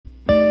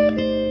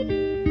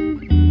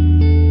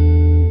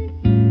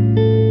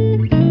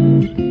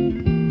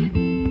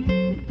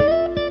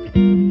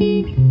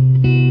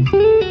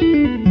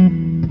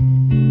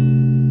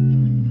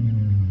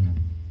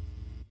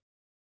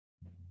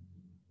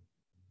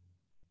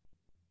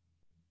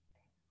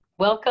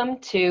Welcome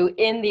to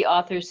In the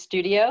Author's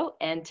Studio,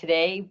 and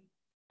today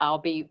I'll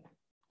be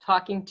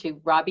talking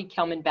to Robbie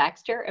Kellman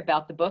Baxter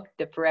about the book,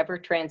 The Forever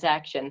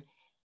Transaction.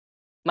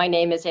 My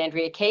name is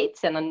Andrea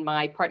Cates, and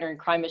my partner in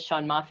crime is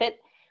Sean Moffitt.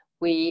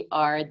 We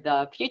are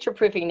the Future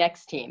Proofing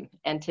Next team,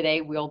 and today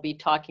we'll be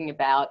talking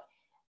about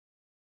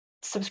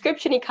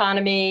subscription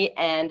economy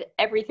and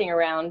everything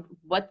around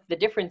what the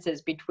difference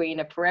is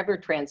between a forever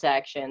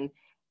transaction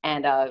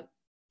and a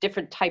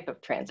different type of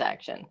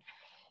transaction.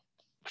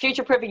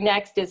 Future Proofing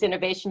Next is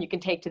innovation you can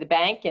take to the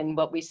bank, and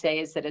what we say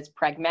is that it's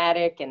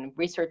pragmatic and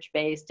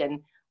research-based, and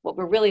what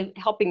we're really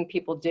helping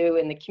people do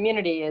in the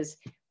community is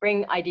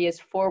bring ideas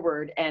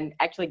forward and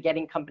actually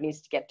getting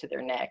companies to get to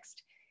their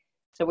next.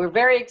 So we're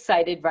very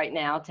excited right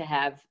now to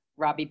have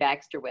Robbie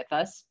Baxter with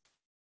us.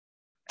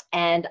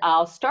 And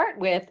I'll start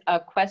with a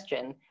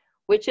question,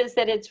 which is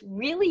that it's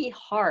really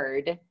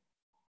hard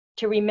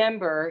to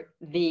remember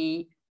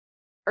the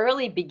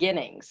early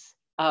beginnings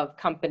of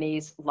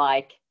companies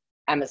like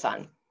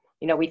Amazon.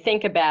 You know, we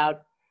think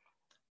about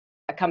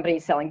a company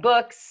selling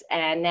books,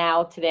 and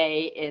now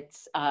today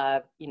it's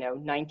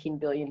 $19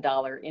 billion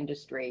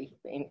industry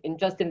in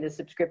just in the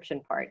subscription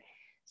part.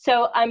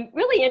 So I'm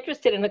really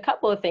interested in a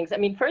couple of things. I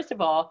mean, first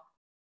of all,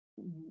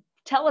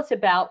 tell us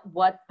about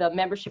what the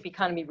membership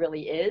economy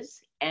really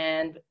is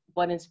and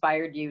what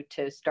inspired you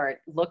to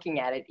start looking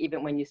at it,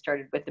 even when you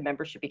started with the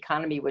membership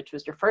economy, which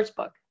was your first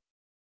book.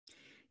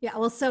 Yeah,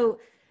 well, so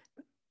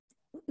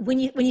when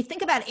you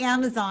think about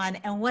Amazon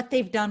and what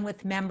they've done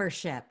with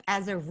membership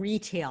as a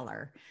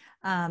retailer,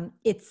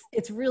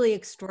 it's really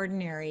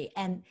extraordinary.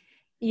 And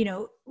you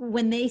know,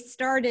 when they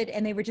started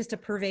and they were just a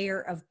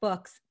purveyor of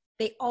books,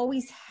 they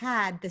always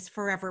had this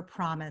forever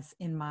promise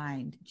in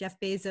mind. Jeff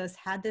Bezos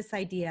had this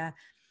idea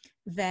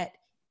that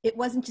it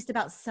wasn't just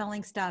about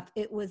selling stuff,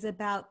 it was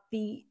about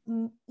the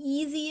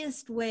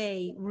easiest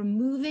way,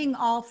 removing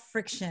all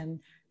friction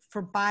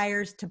for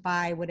buyers to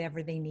buy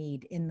whatever they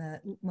need in the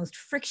most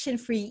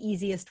friction-free,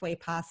 easiest way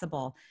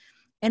possible.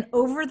 And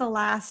over the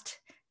last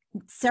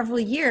several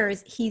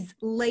years, he's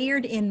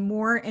layered in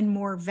more and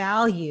more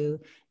value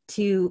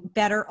to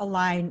better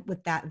align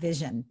with that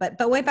vision. But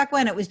way back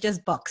when, it was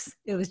just books.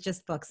 It was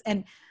just books.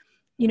 And,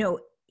 you know,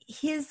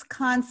 his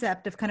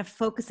concept of kind of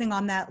focusing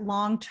on that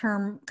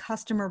long-term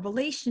customer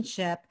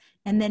relationship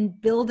and then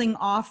building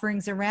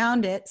offerings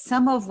around it,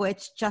 some of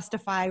which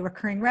justify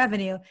recurring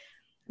revenue,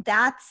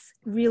 that's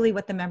really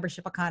what the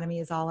membership economy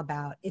is all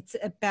about. It's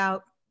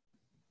about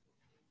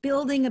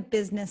building a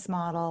business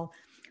model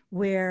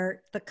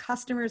where the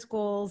customer's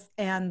goals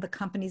and the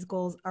company's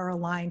goals are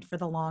aligned for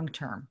the long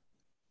term.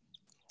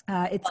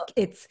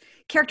 It's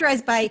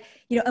characterized by,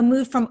 you know, a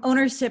move from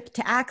ownership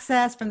to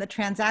access, from the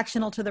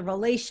transactional to the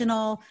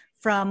relational,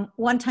 from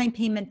one-time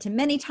payment to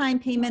many-time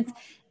payments,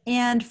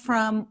 and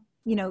from,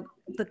 you know,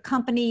 the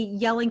company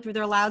yelling through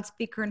their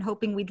loudspeaker and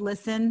hoping we'd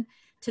listen,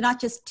 to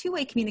not just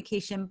two-way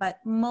communication, but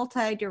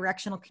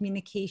multi-directional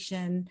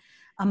communication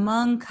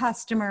among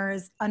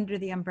customers under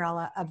the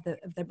umbrella of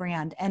the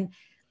brand. And,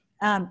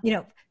 you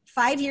know,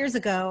 5 years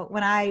ago,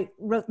 when I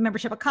wrote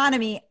Membership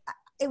Economy,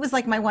 it was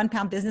like my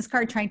one-pound business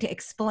card trying to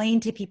explain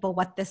to people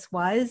what this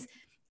was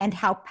and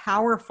how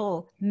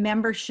powerful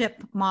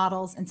membership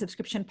models and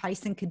subscription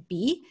pricing could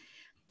be.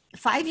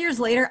 5 years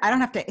later, I don't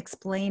have to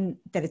explain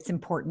that it's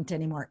important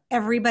anymore.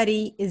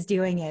 Everybody is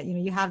doing it. You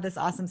know, you have this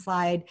awesome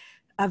slide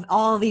of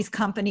all these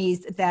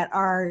companies that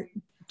are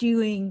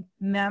doing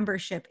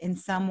membership in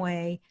some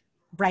way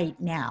right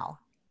now.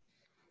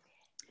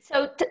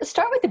 So to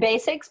start with the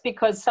basics,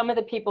 because some of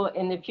the people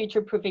in the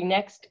Future Proofing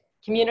Next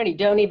community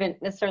don't even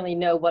necessarily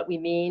know what we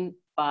mean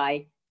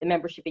by the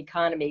membership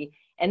economy.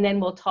 And then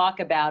we'll talk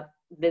about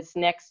this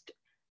next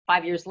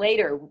 5 years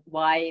later,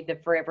 why the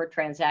Forever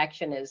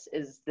Transaction is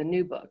the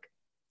new book.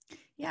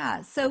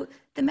 Yeah, so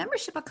the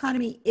membership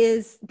economy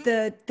is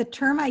the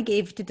term I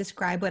gave to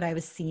describe what I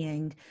was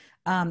seeing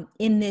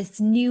in this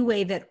new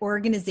way that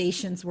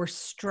organizations were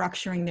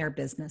structuring their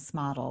business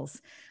models,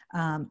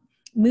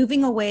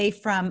 moving away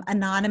from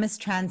anonymous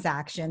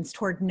transactions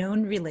toward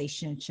known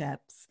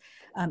relationships,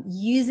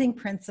 using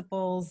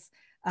principles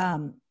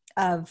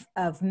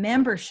of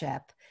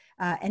membership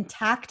and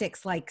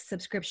tactics like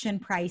subscription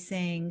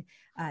pricing,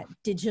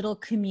 digital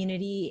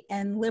community,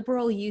 and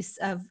liberal use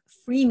of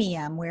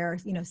freemium, where,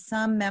 you know,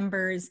 some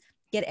members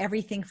get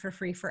everything for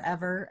free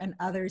forever and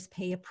others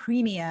pay a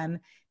premium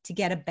to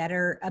get a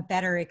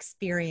better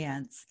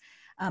experience.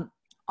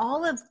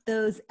 All of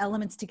those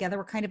elements together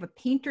were kind of a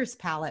painter's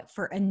palette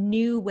for a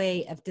new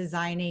way of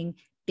designing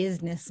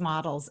business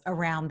models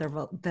around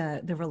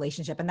the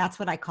relationship. And that's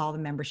what I call the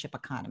membership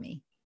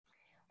economy.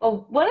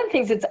 Well, one of the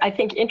things that's, I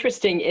think,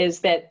 interesting is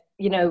that,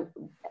 you know,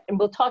 and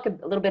we'll talk a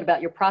little bit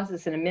about your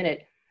process in a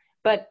minute,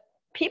 but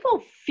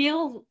I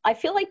feel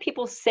like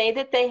people say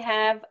that they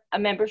have a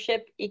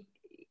membership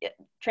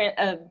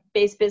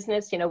based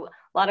business. You know,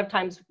 a lot of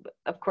times,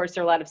 of course,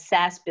 there are a lot of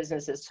SaaS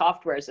businesses,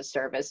 software as a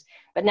service,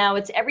 but now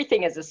it's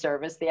everything as a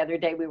service. The other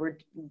day we were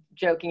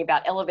joking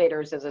about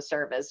elevators as a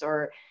service,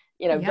 or,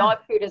 you know, dog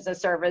food as a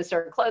service,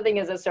 or clothing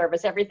as a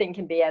service. Everything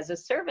can be as a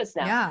service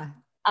now.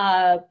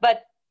 Yeah.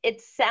 But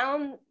it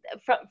sound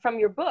from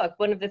your book,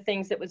 one of the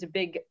things that was a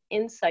big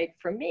insight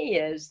for me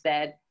is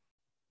that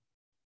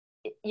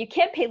you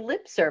can't pay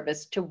lip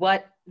service to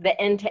what the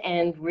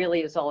end-to-end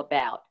really is all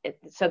about.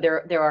 So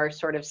there are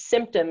sort of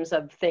symptoms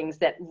of things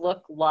that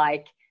look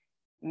like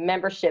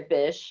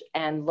membership-ish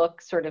and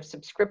look sort of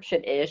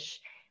subscription-ish.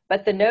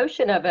 But the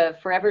notion of a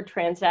forever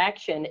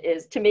transaction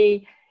is, to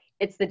me,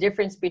 it's the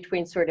difference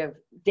between sort of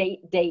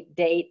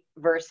date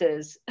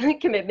versus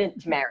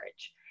commitment to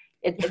marriage.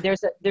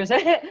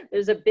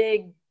 There's a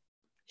big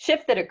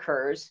shift that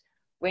occurs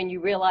when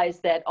you realize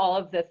that all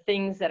of the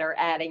things that are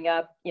adding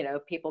up, you know,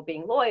 people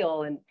being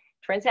loyal and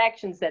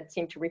transactions that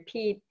seem to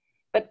repeat.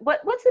 But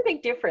what's the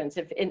big difference,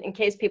 if in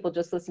case people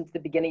just listen to the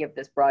beginning of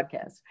this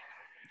broadcast?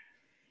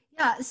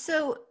 Yeah,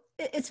 so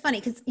it's funny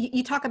because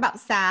you talk about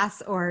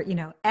SaaS or, you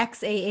know,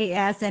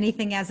 XaaS,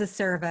 anything as a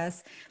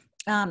service.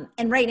 And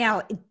right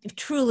now,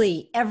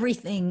 truly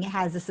everything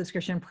has a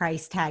subscription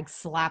price tag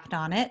slapped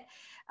on it.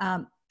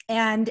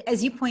 And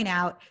as you point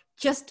out,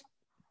 just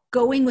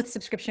going with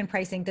subscription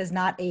pricing does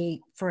not a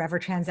forever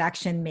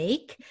transaction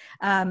make.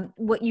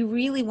 What you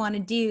really want to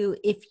do,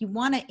 if you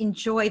want to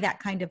enjoy that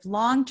kind of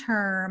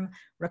long-term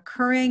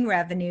recurring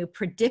revenue,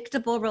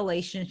 predictable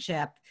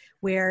relationship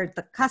where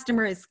the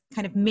customer is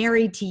kind of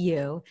married to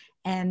you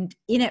and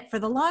in it for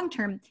the long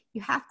term,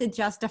 you have to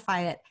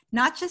justify it,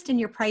 not just in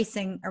your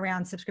pricing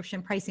around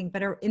subscription pricing,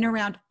 but in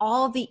around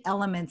all the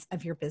elements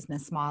of your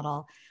business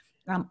model,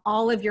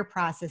 all of your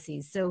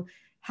processes. So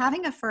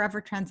having a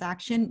forever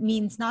transaction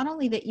means not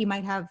only that you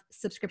might have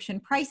subscription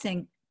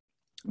pricing,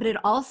 but it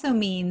also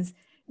means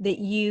that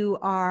you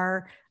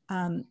are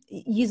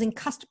using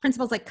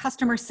principles like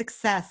customer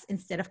success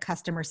instead of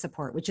customer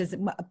support, which is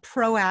a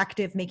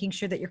proactive, making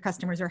sure that your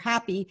customers are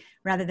happy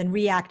rather than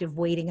reactive,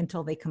 waiting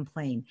until they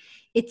complain.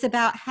 It's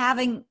about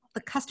having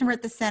the customer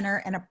at the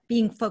center and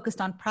being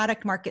focused on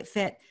product market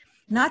fit,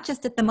 not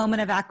just at the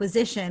moment of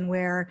acquisition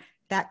where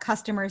that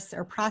customer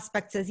or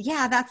prospect says,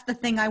 yeah, that's the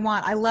thing I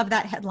want. I love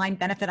that headline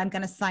benefit. I'm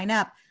going to sign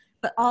up.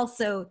 But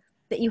also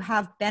that you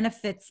have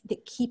benefits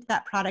that keep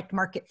that product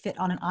market fit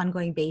on an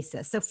ongoing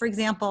basis. So for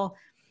example,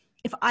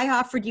 if I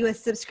offered you a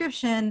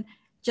subscription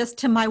just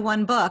to my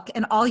one book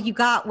and all you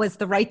got was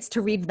the rights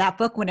to read that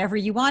book whenever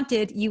you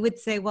wanted, you would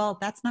say, well,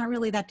 that's not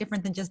really that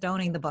different than just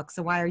owning the book.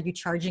 So why are you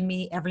charging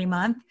me every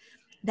month?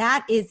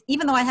 That is,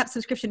 even though I have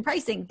subscription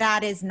pricing,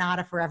 that is not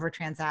a forever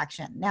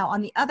transaction. Now,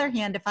 on the other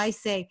hand, if I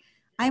say,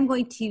 I'm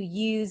going to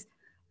use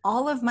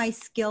all of my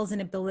skills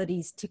and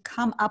abilities to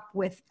come up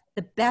with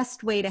the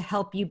best way to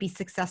help you be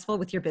successful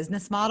with your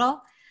business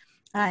model,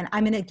 and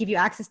I'm going to give you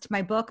access to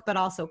my book, but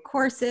also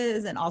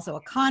courses and also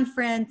a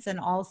conference and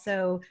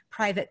also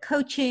private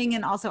coaching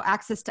and also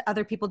access to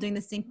other people doing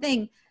the same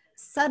thing,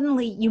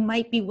 suddenly you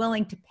might be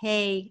willing to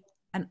pay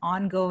an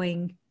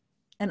ongoing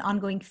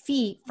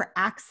fee for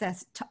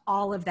access to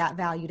all of that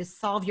value to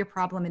solve your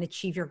problem and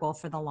achieve your goal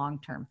for the long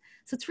term.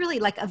 So it's really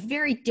like a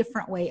very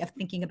different way of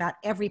thinking about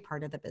every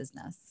part of the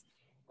business.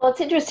 Well,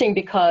 it's interesting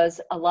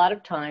because a lot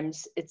of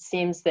times it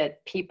seems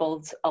that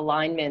people's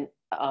alignment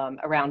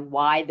around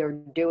why they're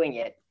doing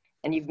it,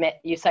 and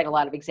you cite a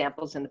lot of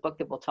examples in the book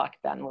that we'll talk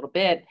about in a little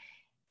bit,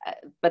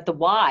 but the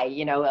why,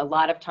 you know, a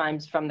lot of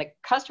times from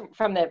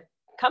the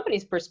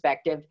company's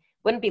perspective,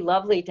 wouldn't it be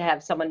lovely to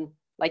have someone,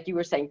 like you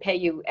were saying, pay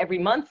you every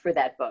month for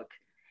that book?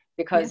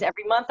 Because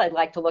every month I'd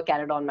like to look at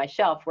it on my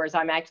shelf, whereas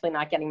I'm actually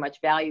not getting much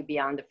value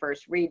beyond the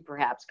first read,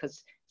 perhaps,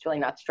 because it's really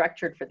not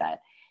structured for that.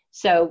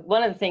 So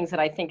one of the things that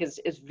I think is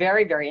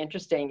very, very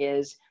interesting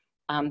is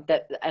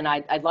that, and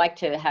I'd like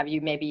to have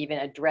you maybe even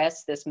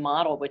address this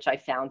model, which I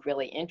found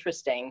really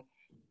interesting,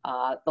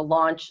 the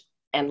launch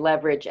and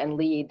leverage and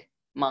lead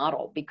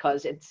model,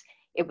 because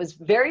it was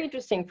very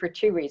interesting for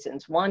two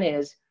reasons. One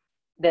is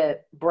the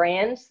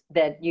brands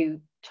that you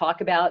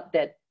talk about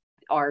that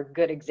are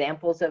good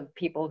examples of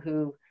people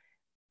who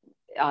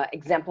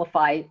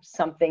exemplify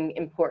something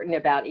important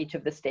about each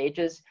of the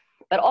stages.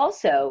 But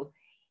also,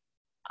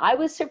 I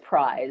was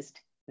surprised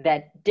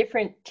that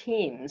different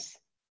teams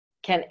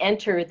can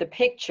enter the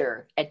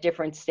picture at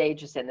different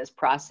stages in this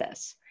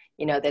process.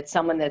 You know, that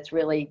someone that's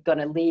really going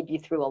to lead you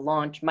through a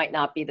launch might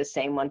not be the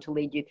same one to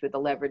lead you through the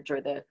leverage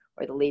or the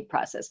lead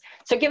process.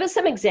 So give us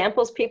some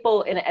examples,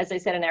 people. And as I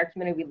said, in our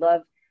community, we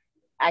love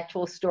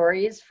actual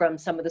stories from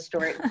some of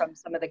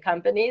the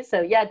companies.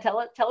 So yeah, tell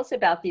us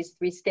about these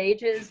three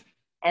stages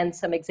and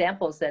some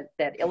examples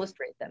that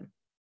illustrate them.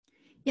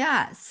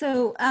 Yeah.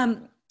 So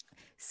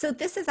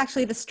this is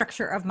actually the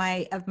structure of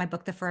my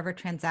book, The Forever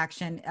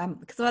Transaction,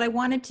 because what I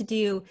wanted to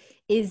do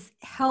is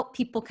help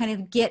people kind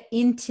of get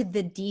into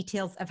the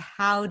details of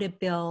how to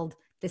build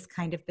this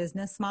kind of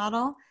business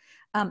model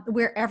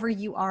wherever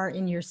you are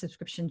in your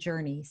subscription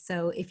journey.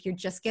 So if you're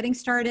just getting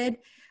started,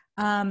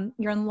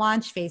 you're in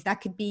launch phase. That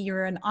could be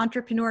you're an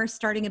entrepreneur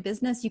starting a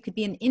business. You could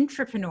be an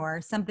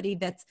intrapreneur, somebody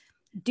that's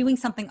doing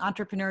something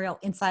entrepreneurial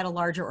inside a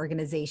larger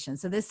organization.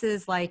 So this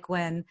is like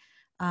when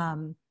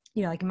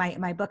you know, like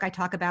my book, I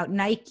talk about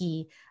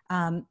Nike,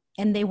 and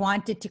they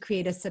wanted to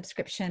create a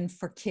subscription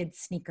for kids'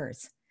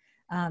 sneakers.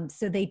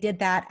 So they did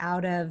that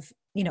out of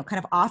kind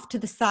of off to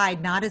the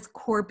side, not as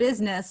core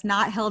business,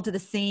 not held to the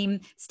same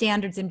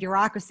standards and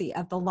bureaucracy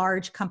of the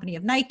large company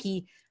of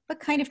Nike, but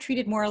kind of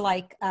treated more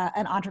like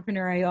an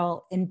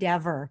entrepreneurial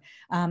endeavor.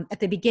 At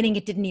the beginning,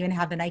 it didn't even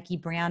have the Nike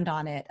brand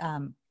on it.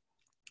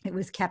 It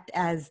was kept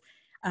as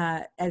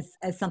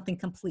something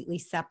completely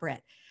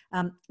separate.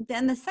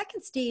 Then the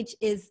second stage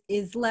is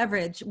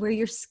leverage, where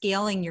you're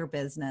scaling your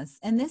business.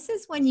 And this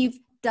is when you've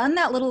done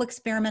that little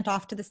experiment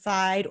off to the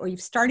side, or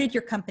you've started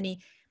your company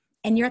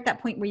and you're at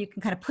that point where you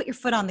can kind of put your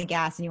foot on the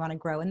gas and you want to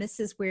grow. And this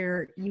is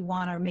where you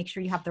want to make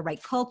sure you have the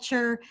right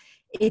culture.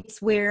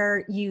 It's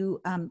where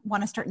you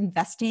want to start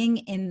investing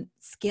in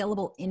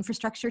scalable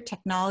infrastructure,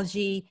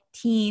 technology,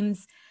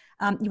 teams.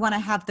 You want to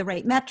have the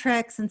right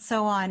metrics and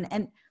so on.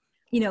 And,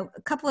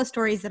 a couple of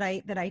stories that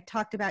I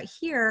talked about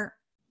here.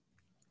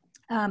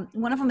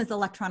 One of them is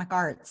Electronic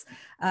Arts,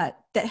 that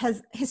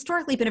has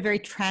historically been a very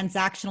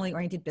transactionally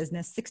oriented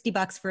business,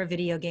 $60 for a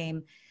video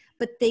game,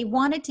 but they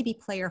wanted to be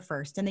player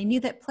first. And they knew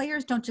that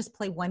players don't just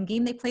play one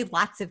game, they play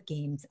lots of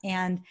games.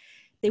 And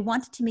they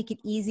wanted to make it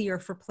easier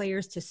for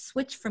players to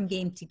switch from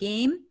game to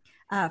game,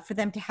 for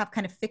them to have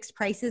kind of fixed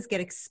prices, get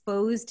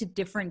exposed to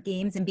different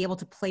games and be able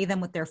to play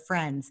them with their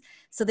friends.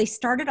 So they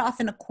started off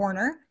in a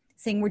corner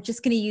saying, we're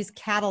just going to use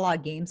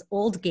catalog games,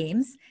 old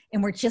games,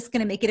 and we're just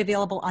going to make it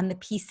available on the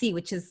PC,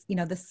 which is,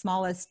 the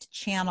smallest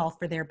channel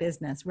for their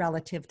business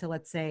relative to,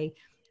 let's say,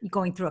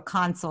 going through a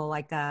console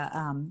like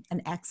an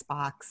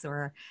Xbox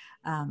or,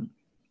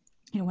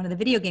 one of the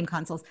video game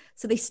consoles.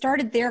 So they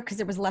started there because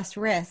there was less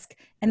risk.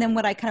 And then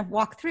what I kind of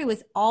walked through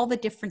is all the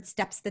different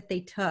steps that they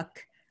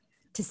took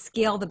to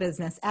scale the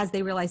business as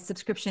they realized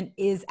subscription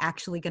is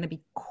actually going to be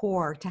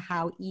core to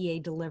how EA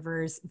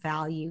delivers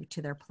value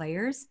to their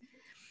players.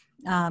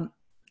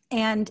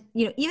 And,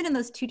 even in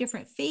those two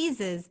different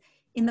phases,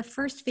 in the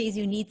first phase,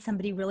 you need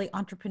somebody really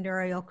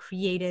entrepreneurial,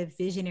 creative,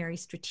 visionary,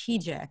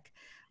 strategic,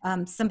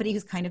 somebody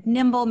who's kind of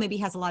nimble, maybe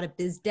has a lot of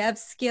biz dev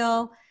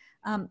skill.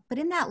 But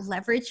in that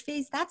leverage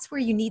phase, that's where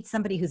you need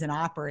somebody who's an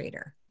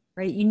operator,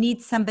 right? You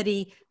need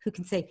somebody who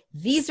can say,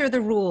 these are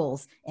the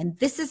rules, and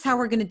this is how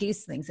we're going to do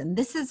things, and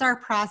this is our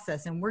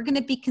process, and we're going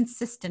to be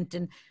consistent.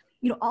 And,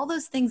 all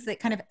those things that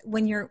kind of,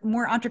 when you're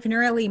more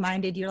entrepreneurially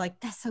minded, you're like,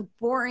 that's so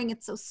boring,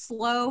 it's so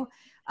slow.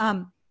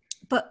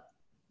 But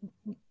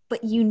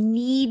you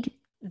need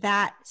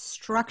that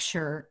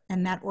structure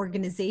and that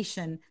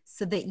organization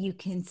so that you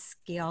can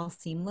scale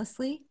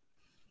seamlessly.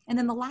 And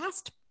then the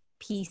last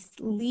piece,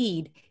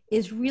 lead,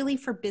 is really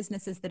for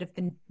businesses that have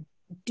been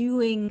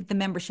doing the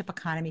membership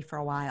economy for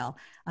a while.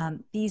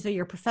 These are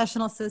your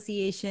professional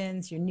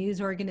associations, your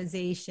news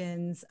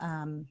organizations,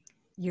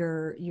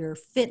 your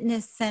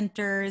fitness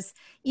centers.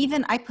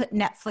 Even I put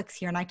Netflix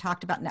here, and I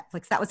talked about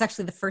Netflix. That was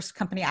actually the first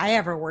company I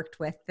ever worked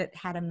with that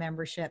had a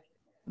membership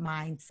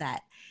mindset.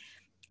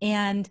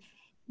 And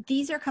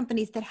these are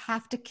companies that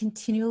have to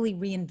continually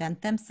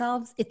reinvent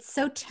themselves. It's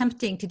so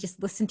tempting to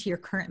just listen to your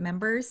current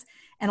members.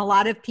 And a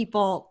lot of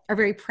people are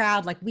very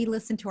proud, like, we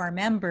listen to our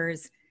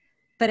members,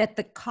 but at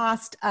the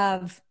cost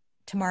of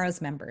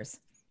tomorrow's members.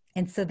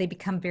 And so they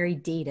become very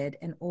dated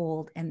and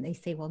old, and they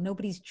say, well,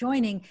 nobody's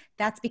joining.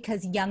 That's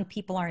because young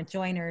people aren't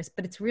joiners,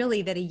 but it's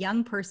really that a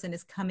young person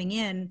is coming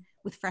in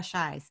with fresh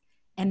eyes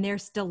and they're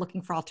still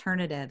looking for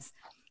alternatives.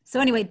 So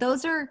anyway,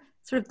 those are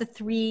sort of the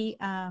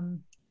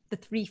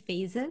three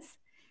phases.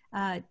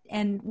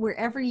 And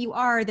wherever you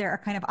are, there are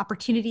kind of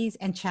opportunities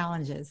and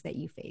challenges that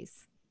you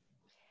face.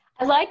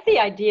 I like the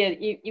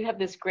idea. You have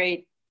this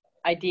great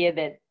idea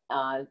that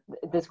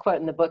this quote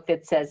in the book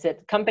that says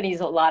that companies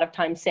a lot of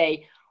times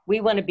say, we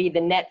want to be the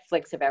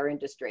Netflix of our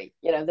industry.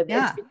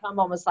 It's become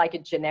almost like a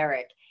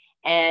generic.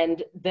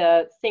 And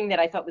the thing that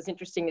I thought was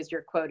interesting is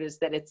your quote is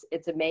that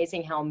it's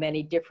amazing how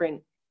many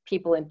different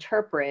people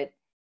interpret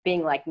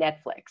being like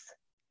Netflix.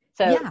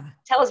 So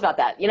tell us about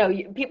that.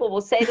 People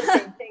will say the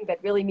same thing, but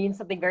really mean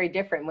something very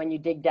different when you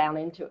dig down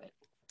into it.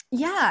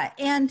 Yeah.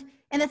 And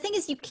the thing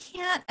is, you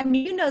can't,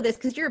 you know this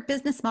because you're a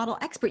business model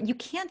expert. You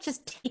can't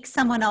just take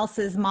someone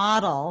else's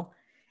model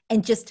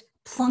and just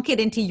plunk it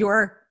into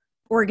your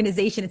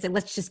organization and say,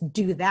 let's just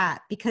do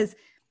that, because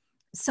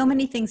so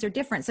many things are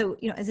different. So,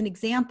 as an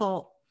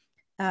example,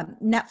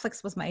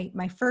 Netflix was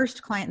my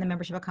first client in the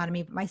membership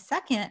economy. But my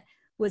second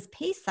was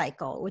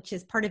PayCycle, which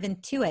is part of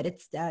Intuit.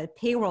 It's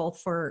payroll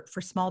for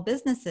small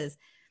businesses.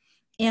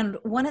 And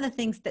one of the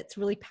things that's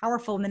really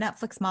powerful in the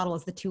Netflix model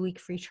is the 2-week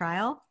free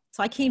trial.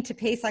 So I came to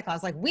PayCycle. I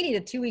was like, we need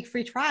a 2-week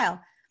free trial.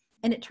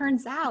 And it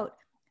turns out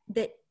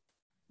that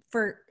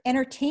for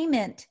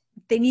entertainment,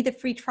 they need the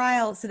free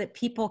trial so that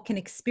people can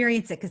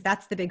experience it, because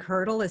that's the big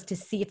hurdle, is to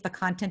see if the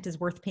content is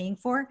worth paying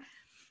for.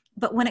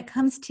 But when it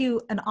comes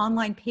to an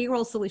online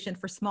payroll solution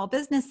for small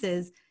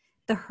businesses,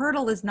 the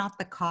hurdle is not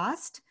the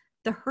cost.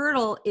 The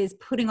hurdle is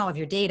putting all of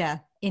your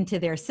data into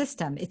their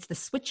system. It's the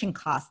switching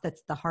cost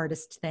that's the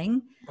hardest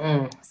thing.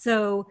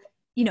 So,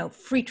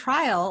 free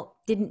trial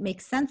didn't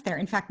make sense there.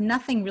 In fact,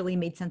 nothing really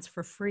made sense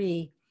for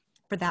free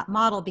for that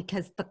model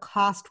because the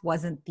cost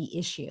wasn't the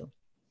issue.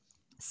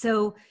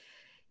 So,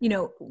 you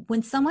know,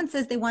 when someone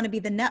says they want to be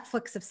the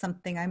Netflix of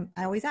something,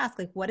 I always ask,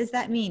 like, what does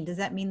that mean? Does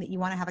that mean that you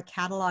want to have a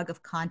catalog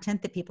of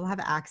content that people have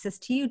access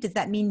to you? Does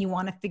that mean you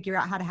want to figure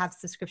out how to have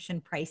subscription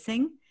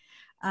pricing?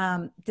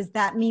 Does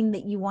that mean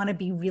that you want to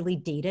be really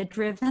data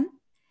driven?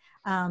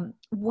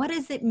 What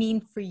does it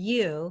mean for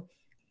you?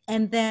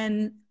 And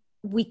then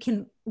we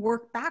can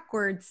work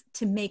backwards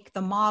to make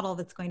the model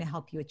that's going to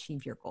help you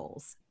achieve your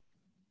goals.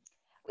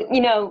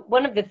 You know,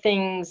 one of the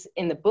things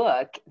in the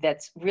book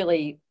that's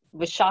really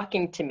was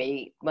shocking to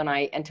me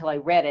until I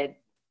read it,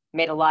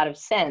 made a lot of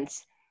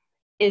sense,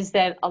 is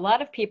that a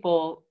lot of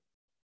people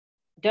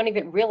don't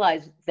even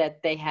realize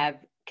that they have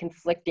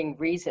conflicting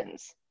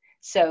reasons.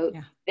 So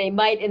they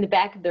might in the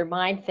back of their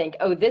mind think,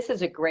 oh, this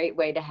is a great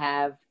way to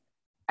have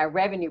a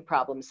revenue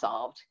problem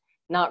solved,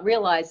 not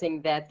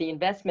realizing that the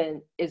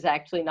investment is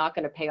actually not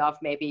going to pay off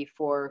maybe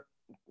for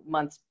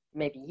months,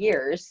 maybe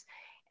years.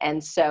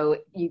 And so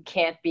you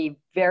can't be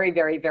very,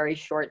 very, very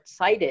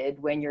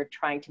short-sighted when you're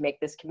trying to make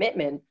this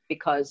commitment,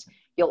 because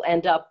you'll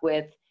end up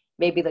with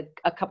maybe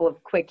a couple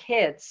of quick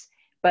hits.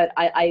 But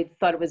I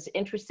thought it was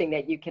interesting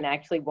that you can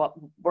actually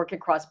work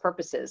across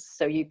purposes.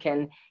 So you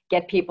can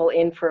get people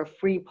in for a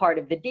free part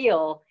of the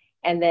deal,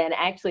 and then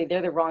actually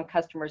they're the wrong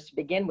customers to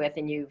begin with,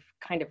 and you've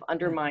kind of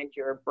undermined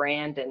your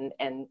brand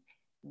and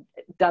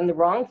done the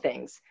wrong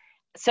things.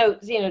 So,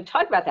 you know,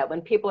 talk about that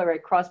when people are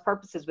at cross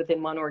purposes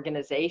within one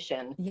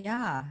organization.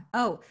 Yeah.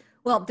 Oh,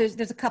 well,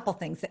 there's a couple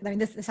things. I mean,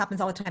 this happens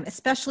all the time,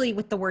 especially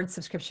with the word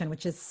subscription,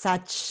 which is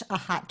such a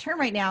hot term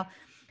right now.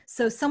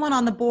 So someone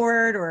on the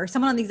board or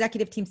someone on the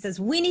executive team says,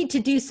 we need to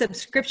do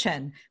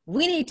subscription.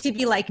 We need to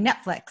be like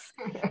Netflix.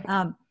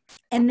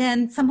 And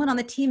then someone on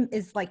the team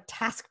is like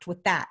tasked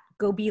with that.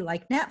 Go be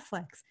like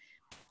Netflix.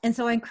 And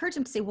so I encourage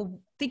them to say, well,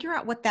 figure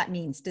out what that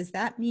means. Does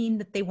that mean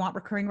that they want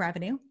recurring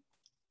revenue?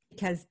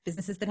 Because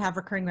businesses that have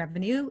recurring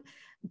revenue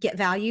get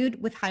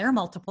valued with higher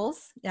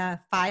multiples,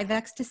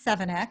 5x to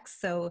 7x.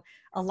 So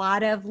a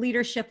lot of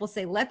leadership will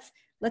say, let's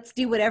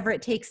do whatever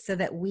it takes so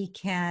that we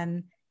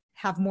can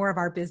have more of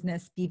our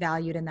business be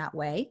valued in that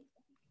way.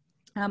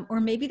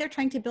 Or maybe they're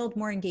trying to build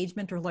more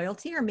engagement or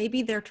loyalty, or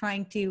maybe they're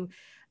trying to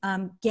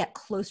get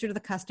closer to the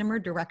customer.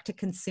 Direct to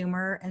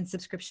consumer and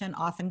subscription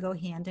often go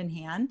hand in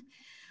hand.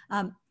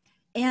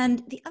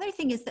 And the other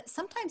thing is that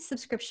sometimes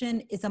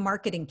subscription is a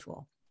marketing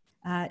tool.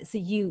 So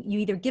you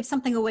either give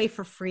something away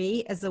for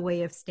free as a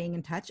way of staying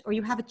in touch, or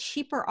you have a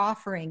cheaper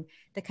offering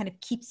that kind of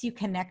keeps you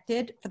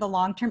connected for the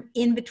long term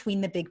in between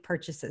the big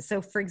purchases.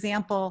 So for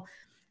example,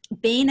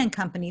 Bain &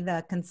 Company,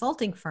 the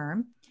consulting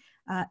firm,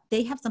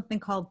 they have something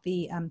called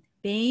the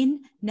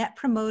Bain Net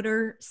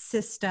Promoter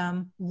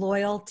System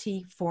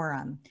Loyalty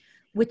Forum,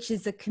 which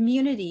is a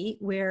community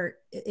where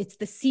it's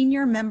the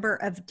senior member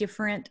of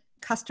different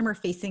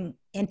customer-facing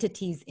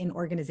entities in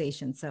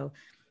organizations. So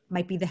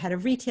might be the head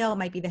of retail,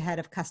 might be the head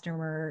of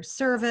customer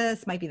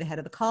service, might be the head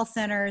of the call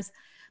centers.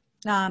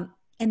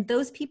 And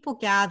those people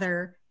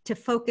gather to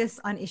focus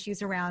on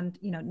issues around,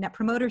 you know, net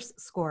promoter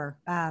score,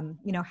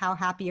 you know, how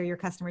happy are your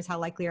customers? How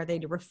likely are they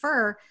to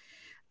refer?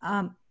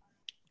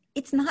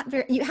 It's not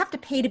very, you have to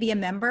pay to be a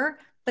member,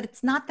 but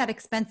it's not that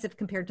expensive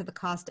compared to the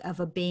cost of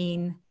a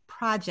Bain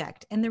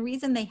project. And the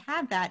reason they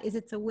have that is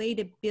it's a way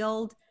to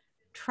build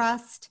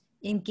trust,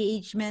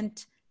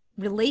 engagement,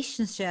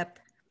 relationship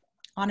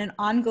on an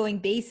ongoing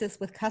basis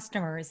with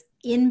customers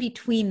in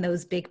between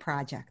those big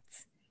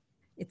projects.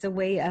 It's a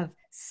way of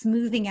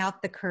smoothing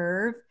out the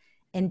curve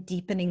and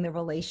deepening the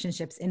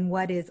relationships in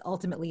what is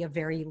ultimately a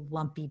very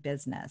lumpy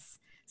business.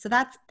 So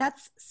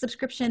that's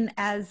subscription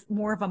as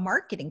more of a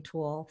marketing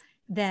tool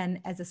than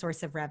as a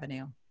source of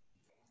revenue.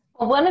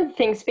 Well, one of the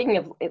things, speaking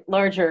of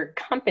larger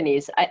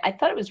companies, I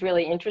thought it was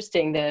really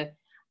interesting, the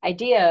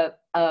idea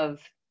of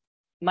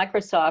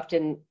Microsoft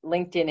and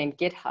LinkedIn and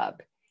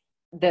GitHub.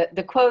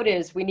 The quote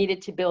is, we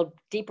needed to build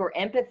deeper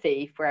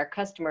empathy for our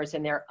customers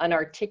and their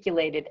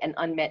unarticulated and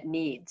unmet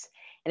needs.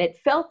 And it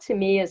felt to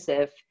me as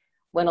if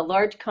when a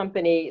large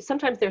company,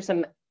 sometimes there's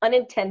some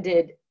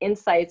unintended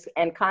insights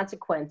and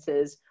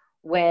consequences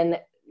when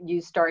you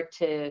start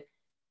to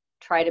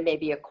try to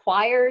maybe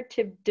acquire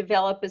to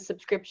develop a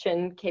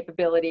subscription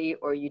capability,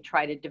 or you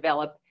try to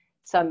develop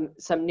some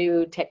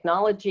new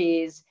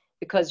technologies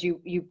because you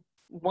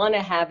want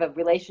to have a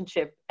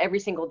relationship every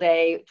single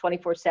day,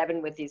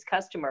 24/7 with these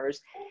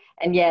customers.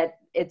 And yet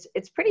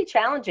it's pretty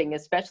challenging,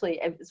 especially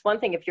it's one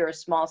thing if you're a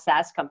small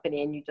SaaS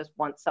company and you just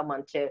want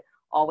someone to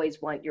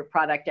always want your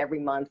product every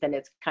month and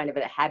it's kind of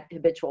a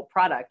habitual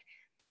product.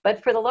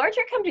 But for the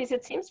larger companies,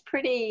 it seems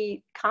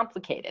pretty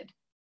complicated.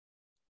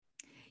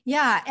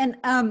 Yeah.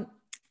 And,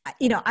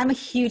 you know, I'm a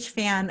huge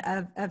fan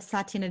of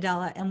Satya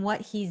Nadella and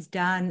what he's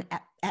done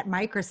at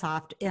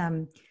Microsoft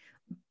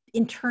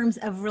in terms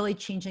of really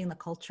changing the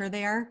culture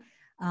there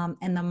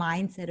and the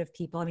mindset of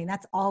people. I mean,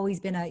 that's always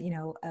been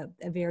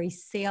a very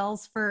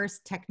sales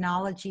first,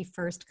 technology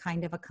first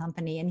kind of a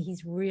company. And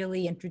he's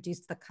really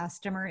introduced the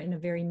customer in a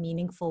very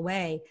meaningful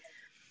way.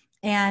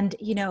 And,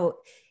 you know,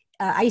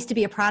 I used to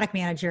be a product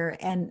manager,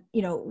 and,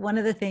 you know, one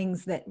of the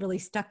things that really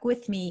stuck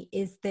with me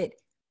is that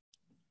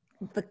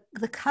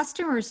the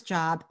customer's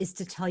job is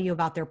to tell you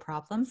about their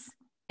problems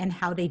and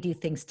how they do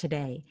things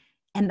today.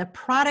 And the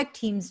product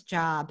team's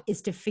job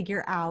is to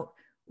figure out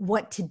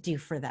what to do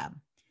for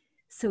them.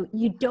 So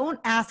you don't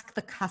ask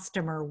the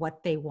customer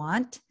what they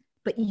want,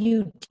 but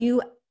you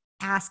do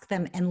ask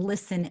them and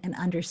listen and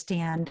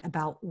understand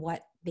about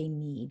what they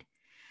need.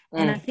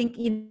 And I think,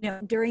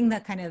 during the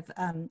kind of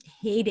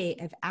heyday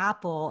of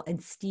Apple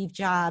and Steve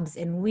Jobs,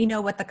 and we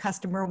know what the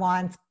customer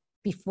wants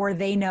before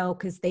they know,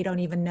 because they don't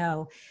even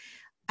know.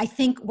 I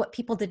think what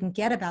people didn't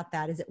get about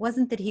that is it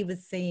wasn't that he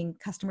was saying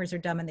customers are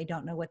dumb and they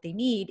don't know what they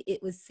need.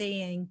 It was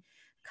saying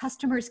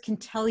customers can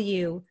tell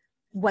you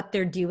what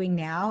they're doing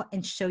now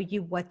and show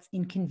you what's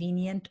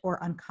inconvenient or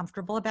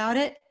uncomfortable about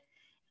it.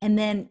 And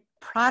then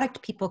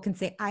product people can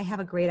say, I have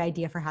a great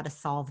idea for how to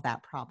solve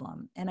that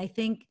problem. And I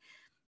think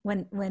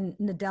when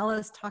Nadella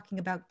is talking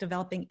about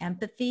developing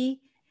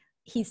empathy,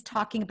 he's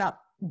talking about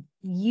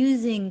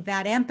using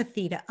that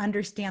empathy to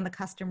understand the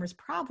customer's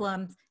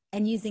problems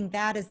and using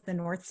that as the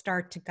North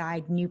Star to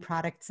guide new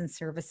products and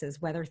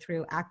services, whether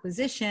through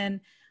acquisition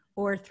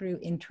or through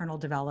internal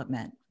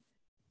development.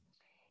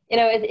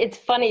 It's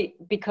funny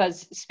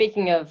because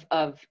speaking of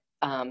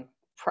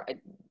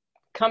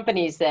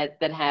companies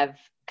that have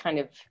kind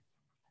of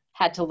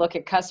had to look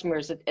at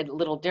customers a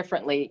little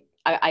differently,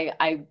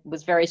 I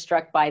was very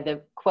struck by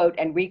the quote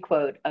and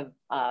requote of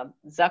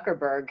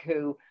Zuckerberg,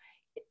 who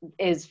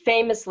is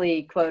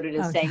famously quoted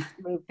as saying,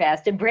 move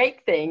fast and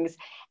break things.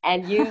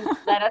 And you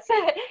let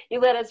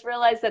us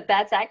realize that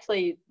that's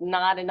actually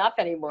not enough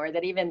anymore,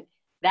 that even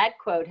that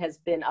quote has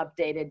been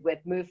updated with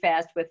move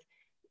fast with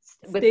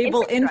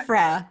stable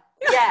infra.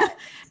 Yeah.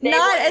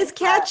 Not as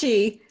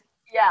catchy.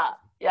 Yeah.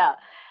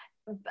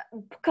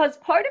 Because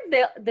part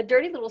of the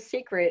dirty little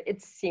secret,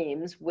 it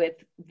seems,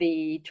 with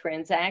the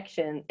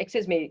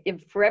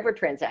Forever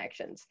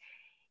transactions,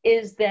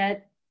 is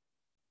that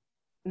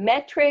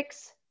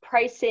metrics,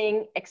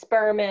 pricing,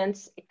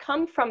 experiments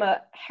come from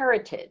a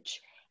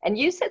heritage. And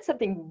you said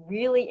something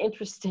really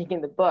interesting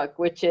in the book,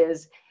 which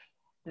is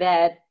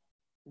that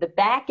the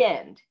back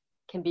end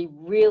can be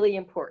really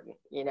important,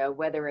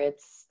 whether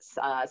it's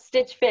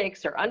Stitch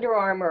Fix or Under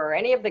Armour or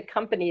any of the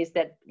companies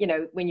that,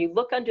 when you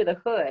look under the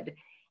hood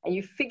and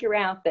you figure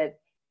out that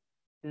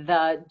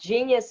the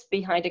genius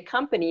behind a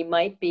company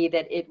might be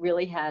that it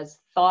really has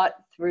thought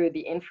through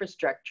the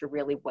infrastructure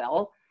really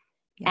well.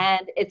 Yeah.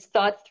 And it's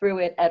thought through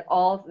it at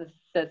all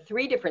the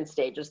three different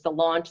stages: the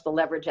launch, the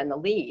leverage, and the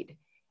lead.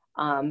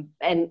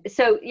 And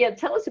so,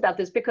 tell us about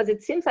this, because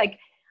it seems like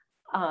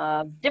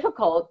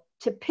difficult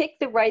to pick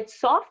the right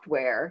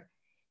software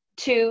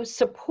to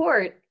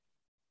support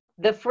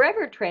the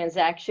Forever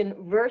transaction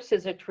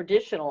versus a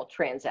traditional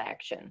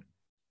transaction.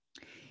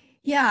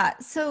 Yeah.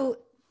 So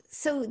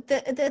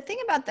the thing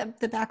about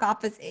the back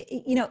office,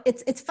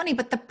 it's funny,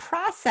 but the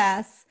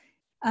process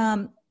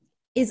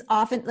is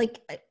often like,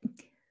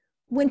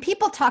 when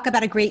people talk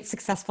about a great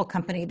successful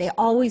company, they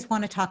always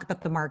want to talk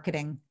about the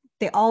marketing.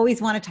 They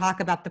always want to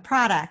talk about the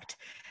product.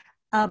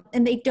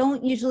 And they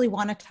don't usually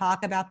want to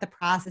talk about the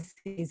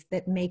processes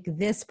that make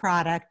this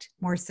product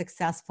more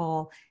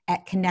successful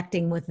at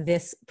connecting with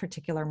this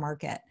particular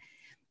market.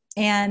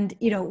 And,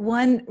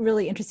 one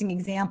really interesting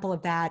example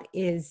of that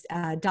is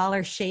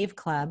Dollar Shave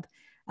Club,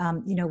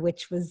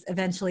 which was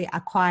eventually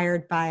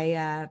acquired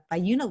by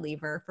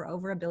Unilever for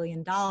over $1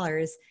 billion.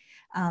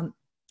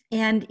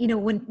 And,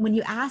 when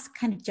you ask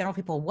kind of general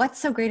people, what's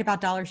so great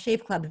about Dollar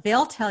Shave Club,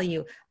 they'll tell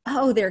you,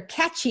 oh, they're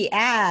catchy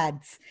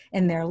ads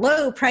and they're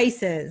low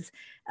prices.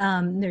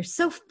 They're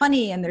so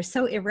funny and they're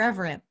so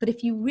irreverent. But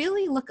if you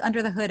really look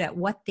under the hood at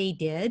what they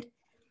did,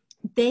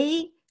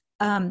 they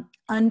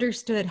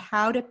understood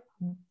how to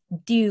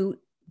do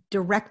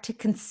direct to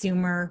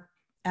consumer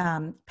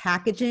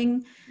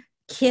packaging,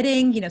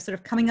 kitting, sort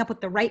of coming up with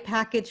the right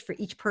package for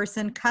each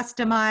person,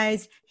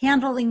 customized,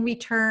 handling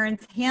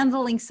returns,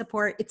 handling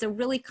support. It's a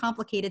really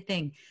complicated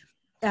thing.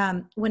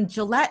 When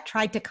Gillette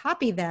tried to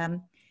copy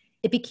them,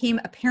 it became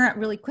apparent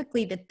really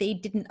quickly that they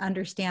didn't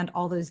understand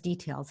all those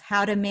details,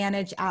 how to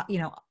manage,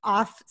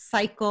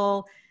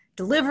 off-cycle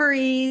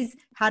deliveries,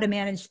 how to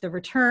manage the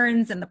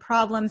returns and the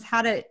problems,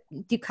 how to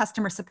do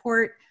customer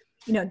support.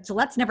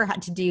 Gillette's never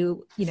had to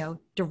do,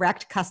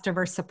 direct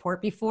customer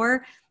support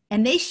before,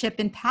 and they ship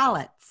in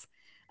pallets.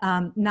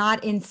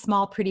 Not in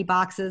small, pretty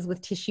boxes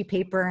with tissue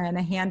paper and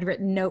a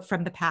handwritten note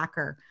from the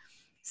packer.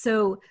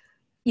 So,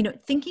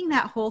 thinking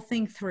that whole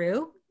thing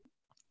through,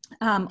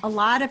 a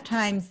lot of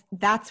times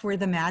that's where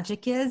the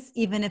magic is,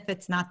 even if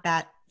it's not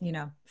that,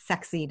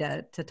 sexy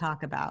to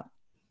talk about.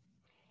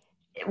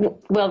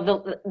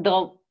 Well,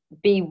 there'll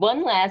be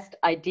one last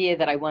idea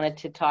that I wanted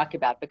to talk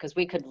about, because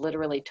we could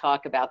literally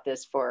talk about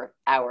this for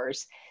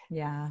hours.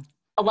 Yeah.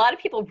 A lot of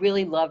people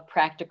really love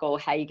practical,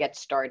 how you get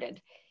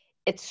started.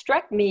 It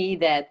struck me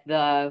that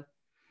the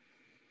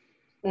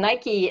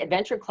Nike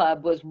Adventure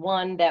Club was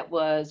one that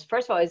was,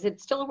 first of all, is it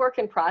still a work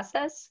in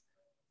process?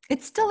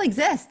 It still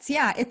exists.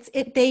 Yeah.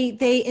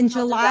 They in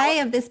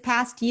July of this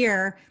past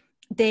year,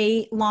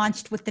 they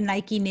launched with the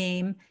Nike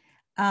name.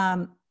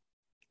 They're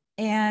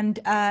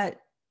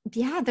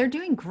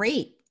doing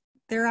great.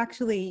 They're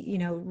actually,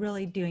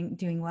 really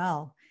doing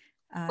well.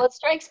 Well, it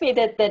strikes me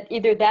that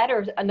either that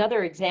or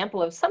another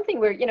example of something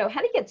where,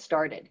 how to get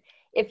started.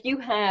 If you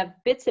have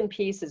bits and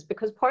pieces,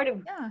 because part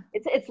of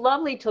it's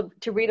lovely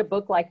to read a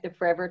book like The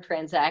Forever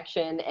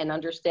Transaction and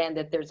understand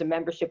that there's a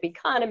membership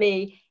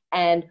economy,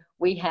 and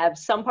we have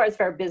some parts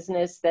of our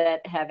business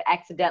that have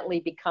accidentally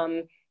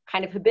become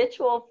kind of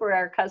habitual for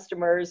our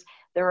customers.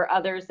 There are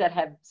others that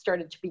have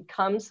started to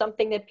become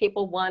something that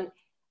people want.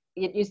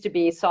 It used to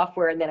be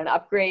software and then an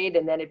upgrade,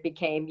 and then it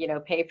became,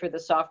 pay for the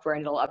software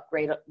and it'll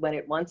upgrade when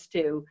it wants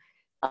to.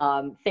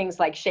 Things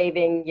like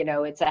shaving,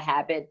 it's a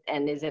habit,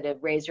 and is it a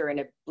razor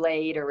and a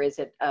blade, or is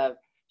it a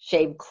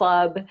shave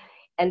club?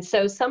 And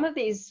so some of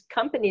these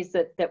companies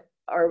that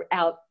are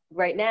out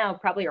right now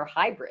probably are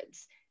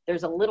hybrids.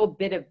 There's a little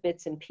bit of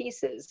bits and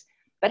pieces,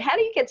 but how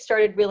do you get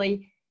started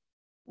really?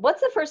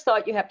 What's the first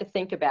thought you have to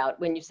think about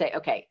when you say,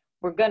 okay,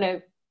 we're going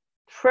to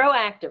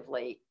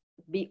proactively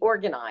be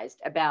organized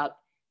about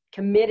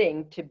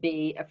committing to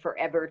be a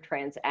forever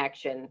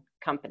transaction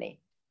company?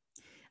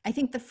 I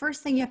think the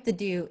first thing you have to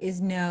do is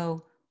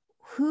know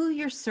who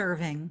you're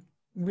serving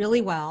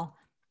really well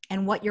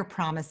and what your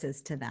promise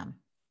is to them,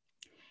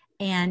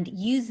 and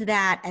use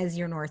that as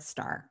your North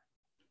Star.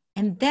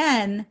 And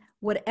then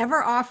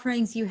whatever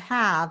offerings you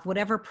have,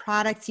 whatever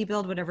products you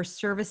build, whatever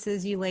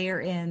services you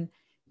layer in,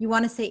 you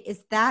want to say,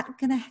 is that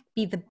going to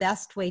be the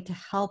best way to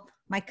help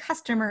my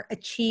customer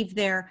achieve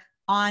their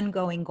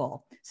ongoing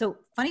goal? So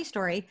funny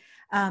story.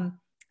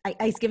 I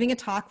was giving a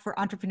talk for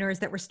entrepreneurs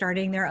that were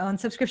starting their own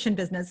subscription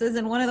businesses.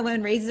 And one of the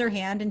women raises her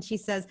hand and she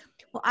says,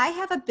 well, I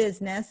have a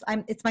business.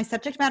 It's my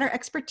subject matter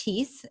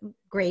expertise.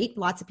 Great.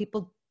 Lots of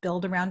people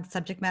build around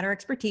subject matter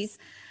expertise.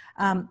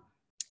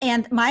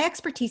 And my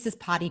expertise is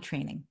potty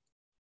training.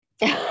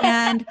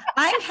 And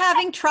I'm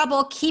having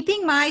trouble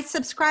keeping my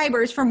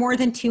subscribers for more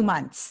than 2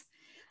 months.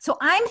 So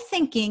I'm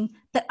thinking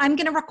that I'm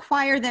going to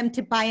require them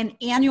to buy an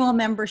annual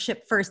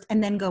membership first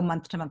and then go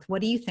month to month.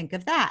 What do you think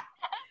of that?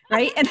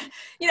 Right? And,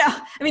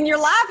 you're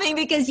laughing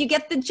because you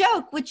get the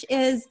joke, which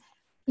is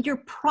your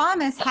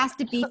promise has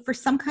to be for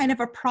some kind of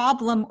a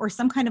problem or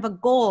some kind of a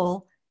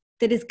goal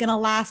that is going to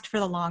last for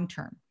the long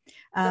term.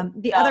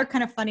 The other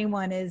kind of funny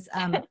one is,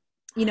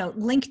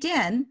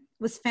 LinkedIn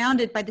was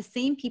founded by the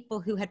same people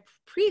who had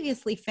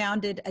previously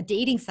founded a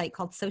dating site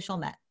called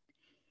SocialNet.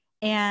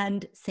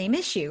 And same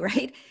issue,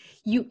 right?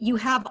 You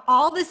have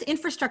all this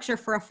infrastructure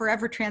for a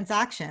forever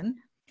transaction,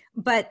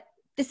 but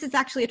this is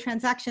actually a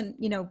transaction,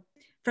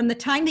 from the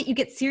time that you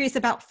get serious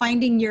about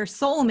finding your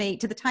soulmate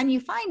to the time you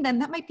find them,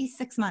 that might be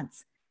 6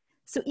 months.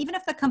 So even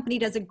if the company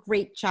does a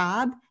great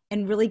job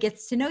and really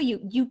gets to know you,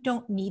 you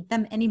don't need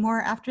them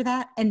anymore after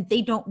that. And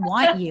they don't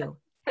want you,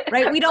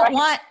 right? We don't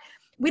want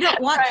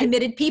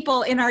committed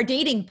people in our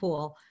dating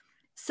pool.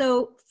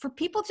 So for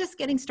people just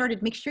getting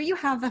started, make sure you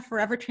have a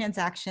forever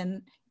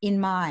transaction in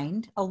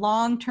mind, a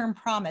long-term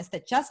promise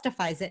that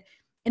justifies it,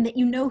 and that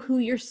you know who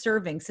you're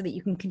serving so that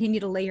you can continue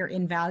to layer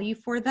in value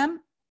for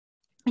them.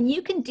 And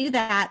you can do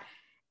that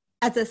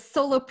as a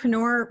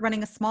solopreneur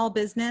running a small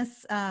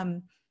business.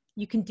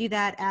 You can do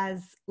that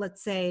as,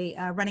 let's say,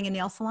 running a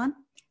nail salon,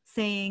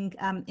 saying,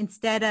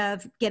 instead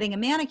of getting a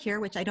manicure,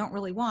 which I don't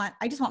really want,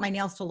 I just want my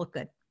nails to look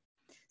good.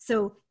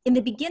 So in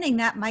the beginning,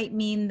 that might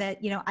mean that,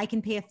 I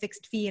can pay a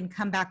fixed fee and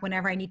come back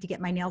whenever I need to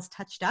get my nails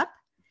touched up.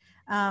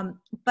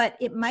 But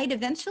it might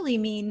eventually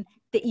mean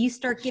that you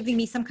start giving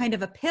me some kind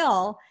of a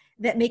pill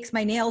that makes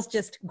my nails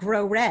just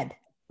grow red,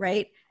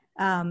 right?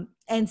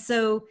 And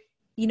so,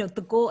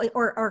 the goal,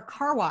 or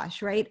car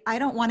wash, right? I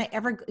don't want to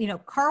ever,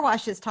 car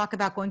washes talk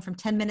about going from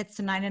 10 minutes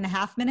to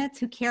 9.5 minutes.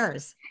 Who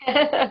cares?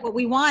 What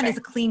we want is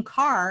a clean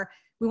car.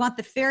 We want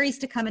the fairies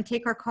to come and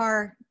take our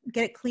car,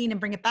 get it clean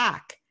and bring it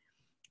back.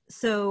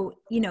 So,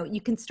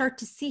 you can start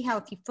to see how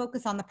if you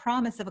focus on the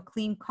promise of a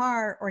clean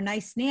car or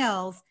nice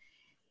nails,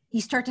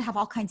 you start to have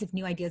all kinds of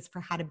new ideas for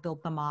how to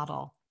build the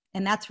model.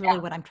 And that's really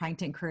what I'm trying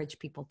to encourage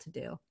people to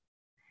do.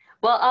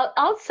 Well,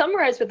 I'll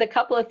summarize with a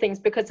couple of things,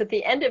 because at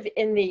the end of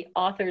In the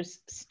Author's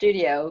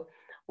Studio,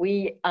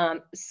 we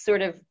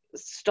sort of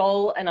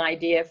stole an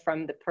idea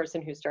from the person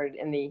who started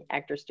In the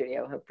Actor's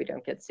Studio. Hope we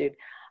don't get sued.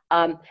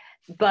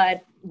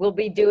 But we'll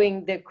be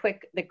doing the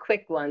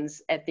quick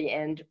ones at the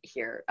end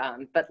here.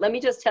 But let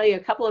me just tell you a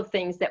couple of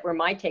things that were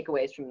my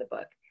takeaways from the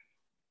book.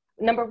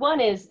 Number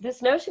one is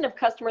this notion of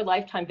customer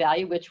lifetime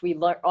value, which we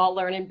all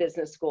learn in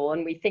business school,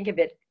 and we think of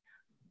it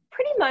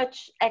pretty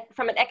much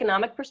from an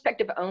economic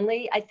perspective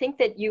only. I think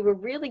that you were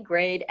really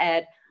great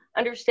at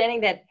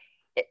understanding that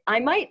I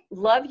might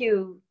love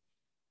you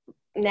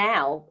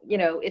now,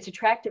 it's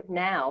attractive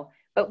now,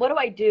 but what do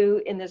I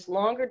do in this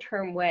longer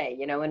term way,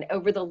 and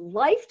over the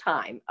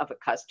lifetime of a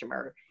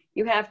customer,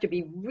 you have to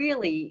be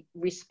really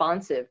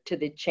responsive to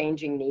the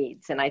changing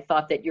needs. And I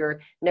thought that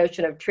your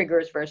notion of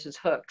triggers versus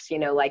hooks,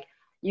 like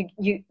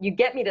you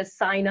get me to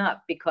sign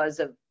up because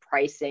of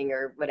pricing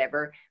or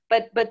whatever,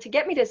 but to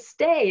get me to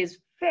stay is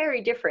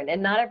very different,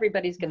 and not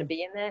everybody's going to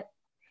be in that.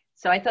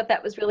 So I thought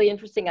that was really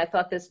interesting. I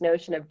thought this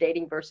notion of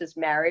dating versus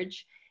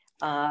marriage,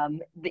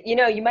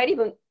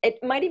 it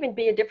might even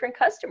be a different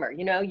customer.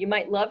 You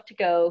might love to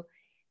go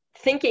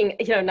thinking,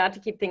 not to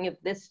keep thinking of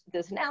this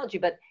analogy,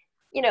 but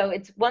you know,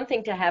 it's one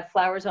thing to have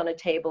flowers on a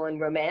table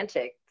and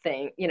romantic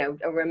thing, you know,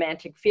 a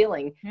romantic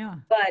feeling, Yeah.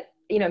 but,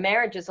 you know,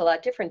 marriage is a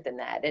lot different than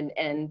that.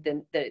 And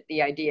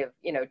the idea of,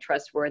 you know,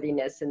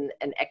 trustworthiness and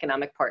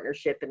economic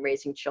partnership and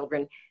raising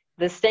children,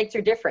 the stakes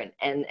are different.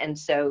 And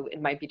so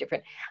it might be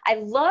different. I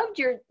loved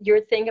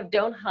your thing of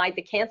don't hide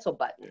the cancel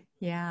button.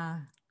 Yeah.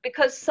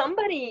 Because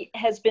somebody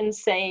has been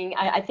saying,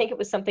 I think it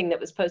was something that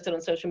was posted on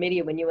social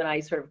media when you and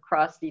I sort of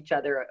crossed each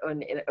other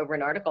over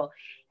an article,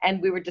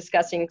 and we were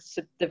discussing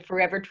the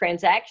forever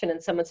transaction,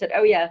 and someone said,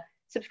 oh yeah,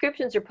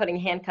 subscriptions are putting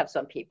handcuffs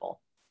on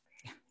people.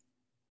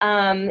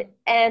 And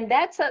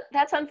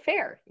that's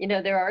unfair. You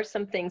know, there are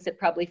some things that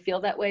probably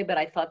feel that way, but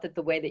I thought that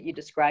the way that you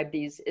describe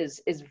these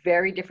is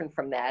very different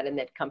from that, and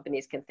that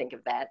companies can think of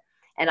that.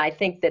 And I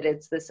think that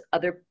it's this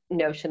other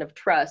notion of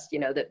trust, you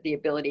know, that the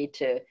ability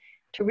to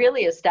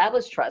really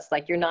establish trust.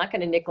 Like, you're not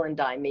going to nickel and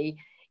dime me.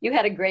 You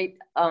had a great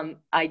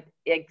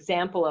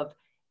example of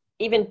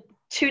even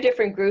two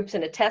different groups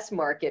in a test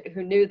market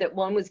who knew that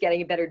one was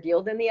getting a better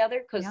deal than the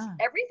other, because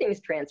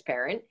everything's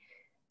transparent.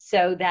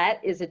 So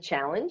that is a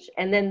challenge.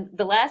 And then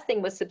the last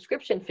thing was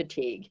subscription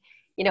fatigue.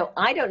 You know,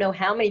 I don't know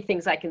how many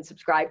things I can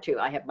subscribe to.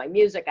 I have my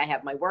music, I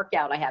have my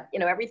workout, I have, you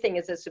know, everything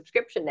is a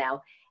subscription now.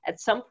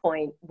 At some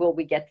point, will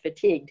we get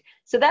fatigued?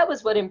 So that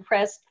was what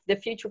impressed the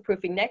Future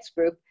Proofing Next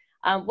group.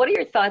 What are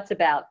your thoughts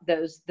about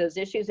those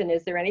issues? And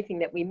is there anything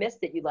that we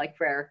missed that you'd like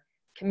for our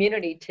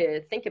community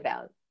to think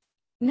about?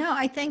 No,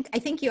 I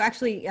think you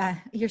actually,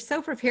 you're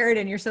so prepared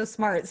and you're so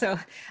smart. So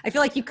I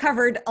feel like you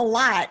covered a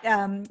lot.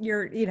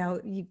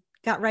 You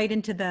got right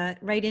into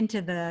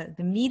the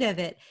meat of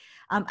it.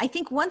 I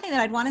think one thing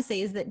that I'd want to say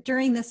is that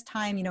during this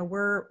time, you know,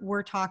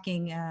 we're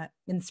talking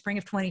in the spring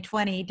of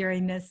 2020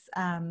 during this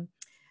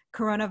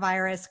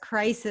coronavirus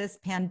crisis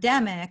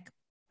pandemic,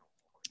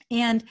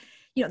 and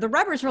you know, the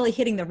rubber's really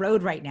hitting the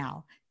road right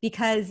now,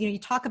 because, you know, you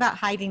talk about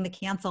hiding the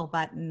cancel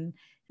button.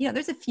 You know,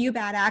 there's a few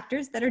bad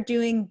actors that are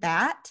doing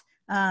that,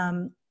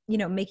 you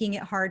know, making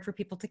it hard for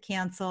people to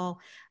cancel.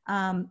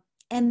 And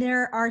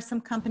there are some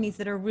companies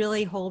that are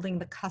really holding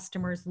the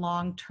customer's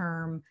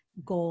long-term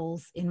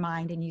goals in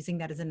mind and using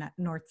that as a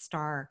North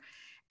Star.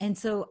 And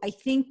so I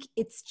think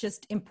it's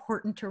just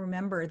important to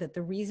remember that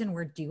the reason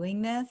we're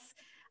doing this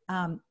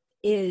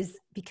is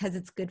because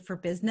it's good for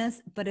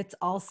business, but it's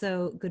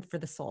also good for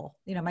the soul.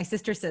 You know, my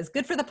sister says,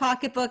 good for the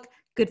pocketbook,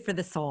 good for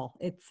the soul.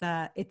 It's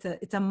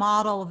a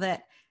model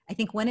that I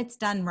think when it's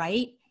done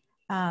right,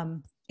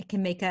 it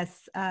can make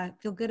us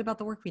feel good about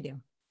the work we do.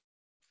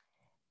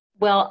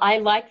 Well, I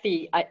like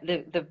the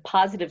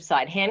positive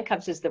side.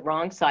 Handcuffs is the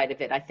wrong side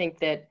of it. I think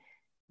that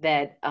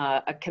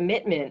a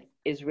commitment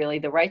is really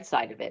the right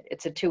side of it.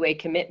 It's a two-way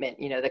commitment.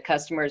 You know, the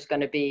customer is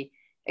going to be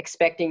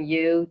expecting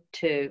you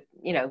to,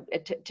 you know,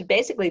 to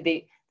basically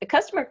the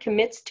customer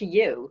commits to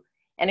you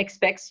and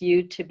expects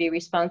you to be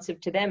responsive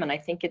to them. And I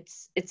think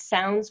it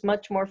sounds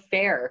much more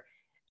fair.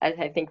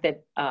 I think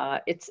that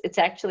it's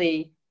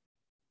actually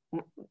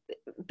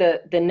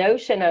the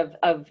notion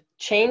of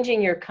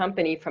changing your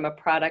company from a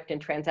product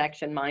and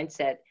transaction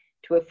mindset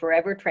to a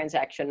forever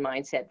transaction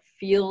mindset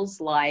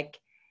feels like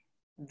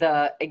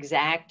the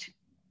exact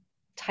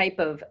type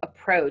of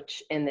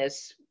approach in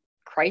this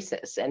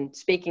crisis. And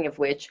speaking of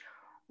which,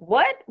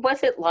 what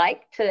was it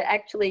like to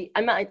actually,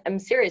 I'm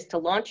serious, to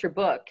launch your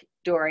book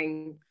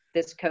during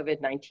this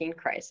COVID-19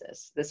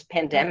 crisis, this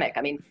pandemic?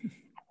 I mean,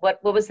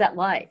 what was that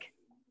like?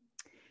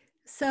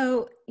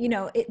 So, you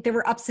know, there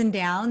were ups and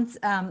downs.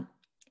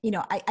 You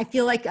know, I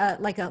feel like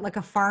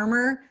a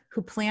farmer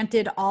who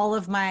planted all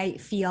of my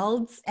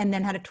fields and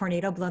then had a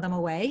tornado blow them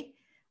away,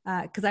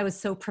 because I was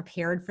so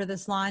prepared for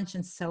this launch,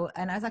 and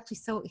I was actually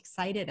so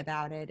excited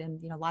about it,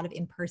 and you know, a lot of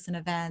in-person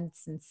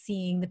events and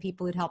seeing the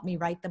people who'd helped me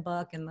write the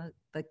book and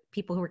the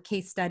people who were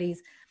case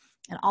studies,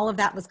 and all of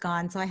that was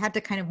gone. So I had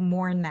to kind of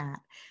mourn that.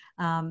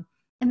 And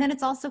then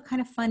it's also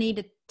kind of funny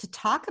to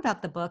talk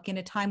about the book in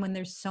a time when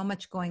there's so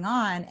much going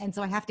on. And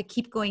so I have to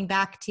keep going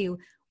back to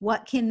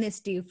what can this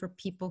do for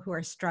people who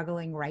are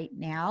struggling right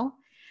now?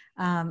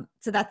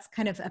 So that's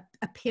kind of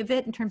a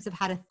pivot in terms of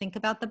how to think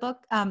about the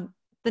book.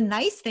 The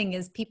nice thing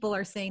is people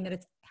are saying that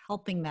it's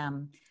helping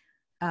them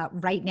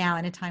right now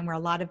in a time where a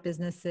lot of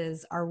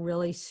businesses are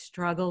really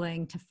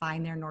struggling to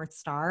find their North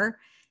Star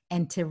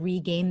and to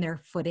regain their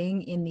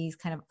footing in these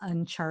kind of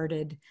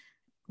uncharted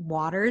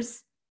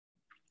waters.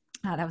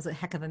 That was a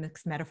heck of a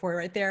mixed metaphor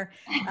right there.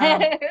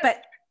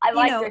 But I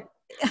like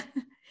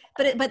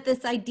it. But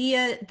this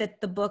idea that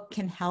the book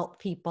can help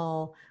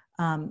people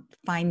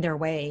find their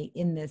way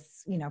in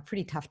this, you know,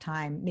 pretty tough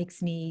time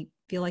makes me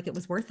feel like it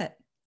was worth it.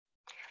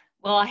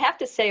 Well, I have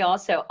to say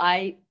also,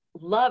 I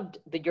loved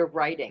your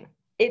writing.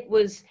 It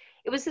was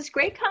this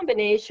great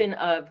combination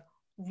of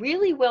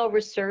really well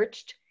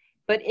researched,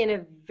 but in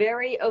a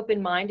very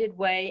open-minded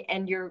way.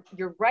 And your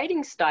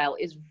writing style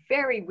is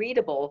very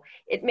readable.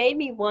 It made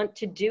me want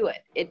to do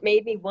it. It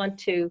made me want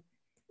to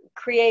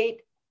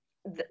create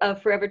a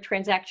forever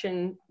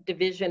transaction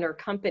division or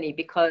company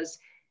because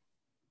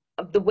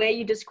of the way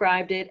you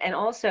described it. And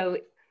also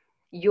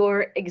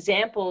your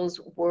examples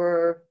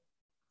were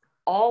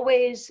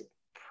always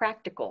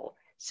practical.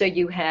 So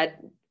you had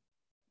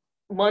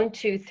one,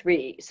 two,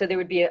 three. So there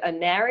would be a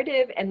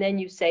narrative, and then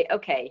you say,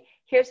 okay,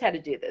 here's how to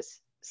do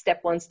this.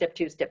 Step one, step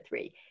two, step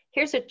three.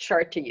 Here's a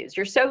chart to use.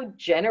 You're so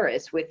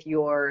generous with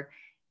your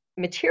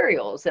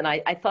materials. And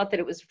I thought that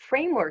it was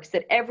frameworks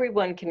that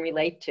everyone can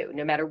relate to,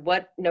 no matter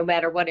what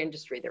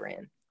industry they're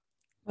in.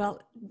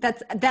 Well,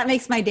 that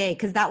makes my day,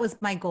 because that was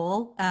my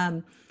goal.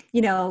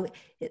 You know,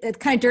 it's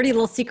kind of dirty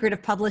little secret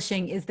of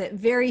publishing is that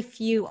very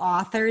few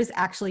authors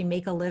actually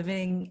make a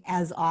living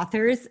as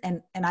authors.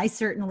 And I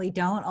certainly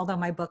don't, although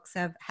my books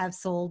have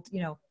sold,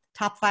 you know,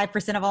 top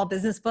 5% of all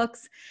business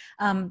books,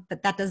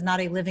 but that does not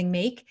a living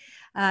make.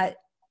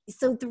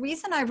 So the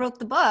reason I wrote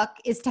the book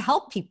is to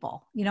help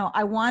people. You know,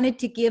 I wanted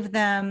to give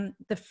them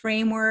the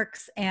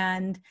frameworks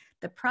and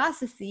the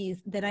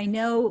processes that I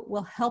know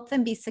will help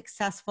them be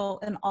successful,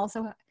 and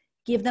also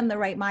give them the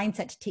right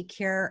mindset to take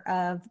care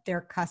of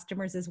their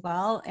customers as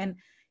well. And,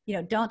 you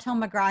know, don't tell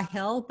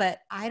McGraw-Hill, but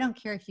I don't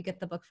care if you get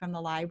the book from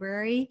the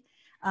library.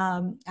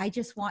 I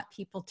just want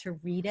people to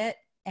read it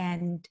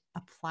and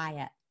apply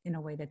it in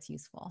a way that's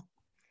useful.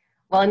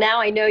 Well, now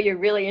I know you're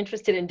really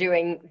interested in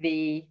doing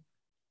the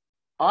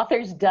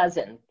author's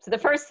dozen. So the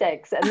first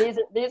 6, and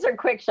these are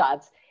quick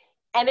shots,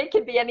 and it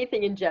could be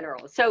anything in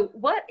general. So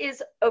what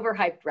is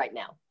overhyped right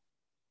now?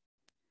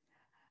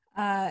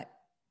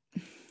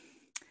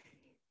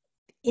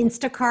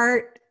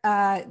 Instacart,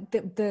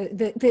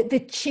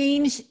 the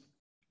change.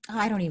 Oh,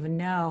 I don't even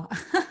know.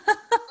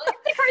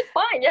 Instacart's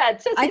fine. Yeah,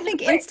 it's just, I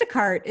think great.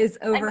 Instacart is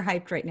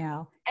overhyped right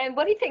now. And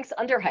what do you think's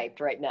underhyped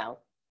right now?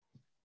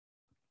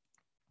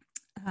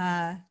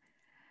 I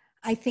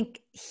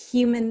think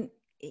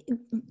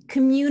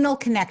communal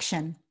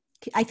connection.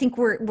 I think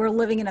we're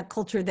living in a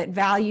culture that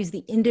values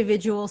the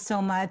individual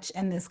so much,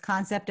 and this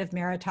concept of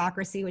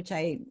meritocracy, which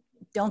I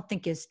don't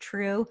think is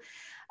true.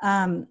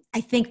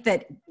 I think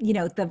that, you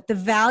know, the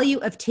value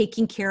of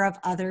taking care of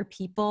other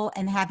people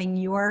and having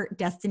your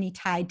destiny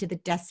tied to the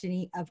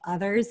destiny of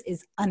others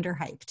is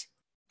underhyped.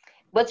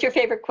 What's your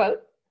favorite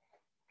quote?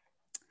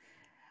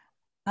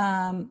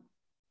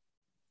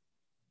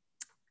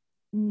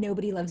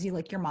 Nobody loves you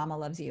like your mama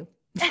loves you.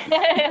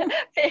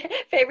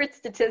 Favorite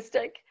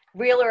statistic,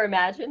 real or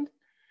imagined?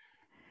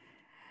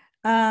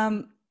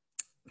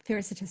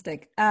 Favorite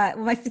statistic.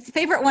 My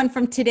favorite one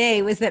from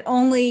today was that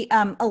only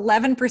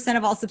 11%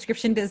 of all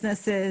subscription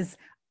businesses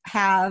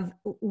have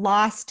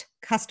lost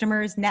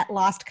customers, net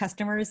lost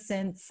customers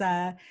since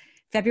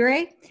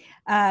February.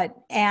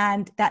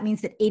 And that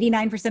means that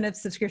 89% of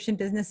subscription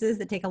businesses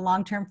that take a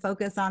long-term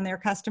focus on their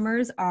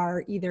customers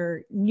are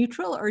either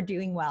neutral or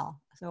doing well.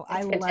 So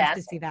I would love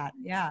to see that.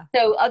 Yeah.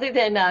 So other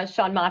than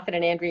Sean Moffatt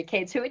and Andrea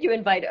Cates, who would you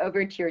invite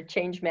over to your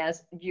Change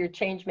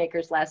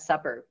Makers Last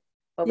Supper?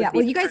 Yeah,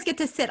 well, you guys get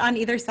to sit on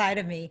either side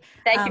of me.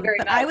 Thank you very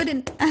much.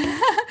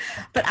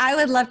 But I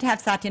would love to have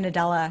Satya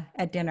Nadella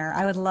at dinner.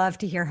 I would love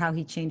to hear how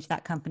he changed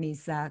that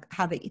company's,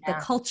 how the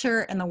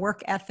culture and the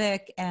work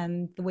ethic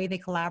and the way they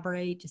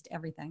collaborate, just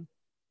everything.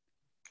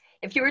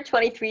 If you were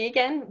 23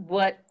 again,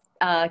 what,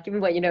 given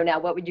what you know now,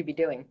 what would you be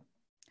doing?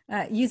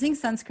 Using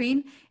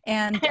sunscreen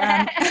and.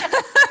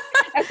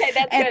 Okay,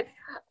 that's good.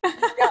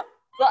 Yeah.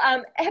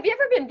 Well, have you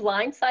ever been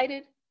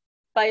blindsided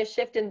by a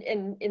shift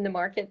in the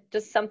market?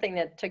 Just something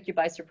that took you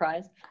by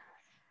surprise?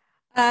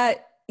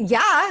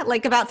 Yeah,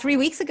 like about 3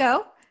 weeks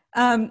ago.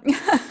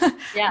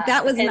 Yeah,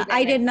 that was,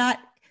 I did not,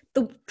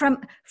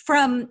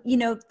 from, you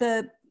know,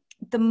 the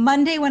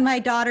Monday when my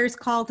daughters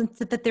called and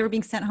said that they were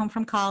being sent home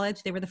from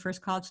college, they were the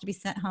first college to be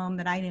sent home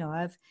that I knew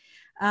of,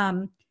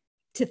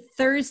 to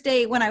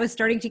Thursday when I was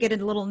starting to get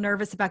a little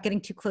nervous about getting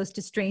too close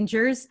to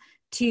strangers,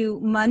 to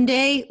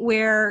Monday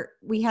where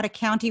we had a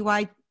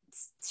countywide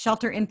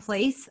shelter in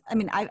place. I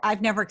mean,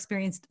 I've never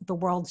experienced the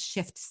world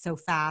shift so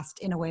fast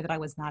in a way that I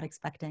was not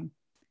expecting.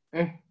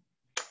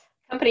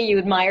 Company you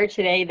admire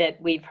today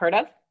that we've heard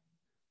of?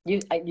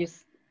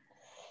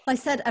 I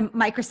said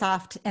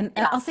Microsoft, and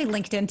I'll say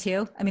LinkedIn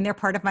too. I mean, they're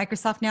part of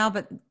Microsoft now,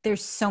 but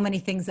there's so many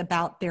things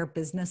about their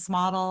business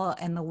model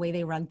and the way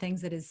they run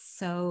things that is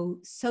so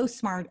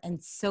smart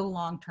and so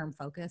long-term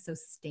focused, so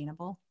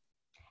sustainable.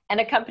 And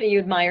a company you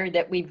admire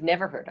that we've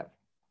never heard of?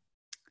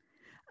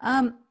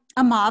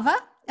 Amava.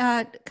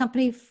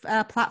 Company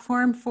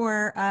platform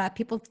for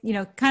people, you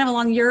know, kind of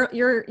along your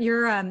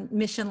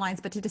mission lines,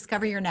 but to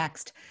discover your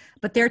next.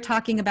 But they're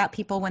talking about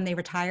people when they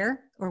retire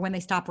or when they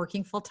stop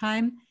working full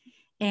time.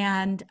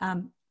 And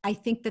I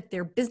think that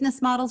their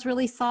business model is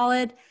really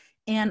solid.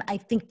 And I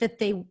think that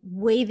the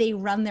way they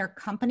run their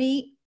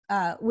company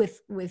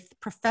with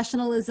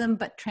professionalism,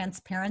 but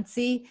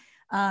transparency,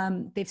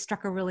 they've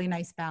struck a really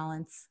nice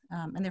balance,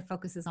 and their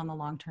focus is on the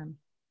long term.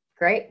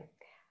 Great.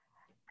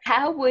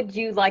 How would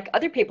you like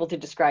other people to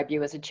describe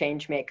you as a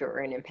change maker or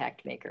an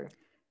impact maker?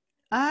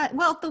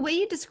 Well, the way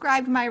you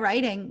described my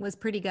writing was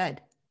pretty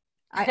good.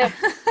 That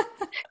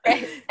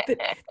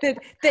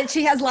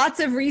she has lots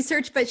of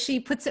research, but she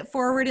puts it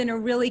forward in a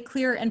really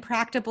clear and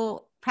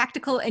practical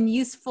and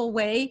useful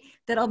way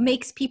that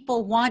makes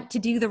people want to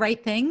do the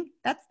right thing.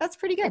 That's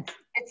pretty good.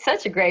 It's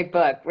such a great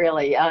book,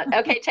 really.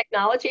 Okay,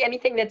 technology,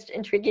 anything that's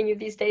intriguing you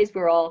these days?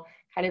 We're all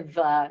kind of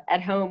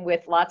at home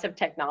with lots of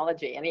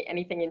technology.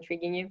 Anything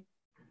intriguing you?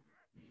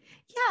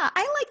 Yeah,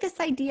 I like this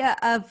idea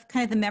of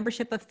kind of the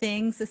membership of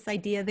things, this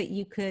idea that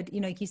you could,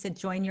 like you said,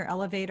 join your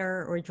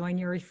elevator or join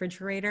your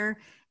refrigerator,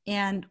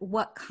 and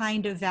what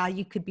kind of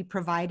value could be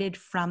provided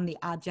from the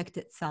object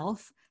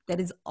itself that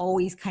is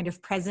always kind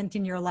of present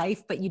in your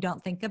life, but you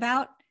don't think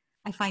about.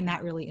 I find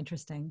that really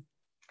interesting.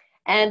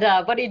 And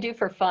what do you do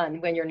for fun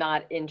when you're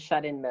not in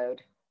shut-in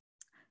mode?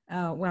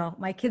 Oh, well,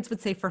 my kids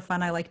would say for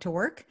fun, I like to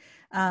work.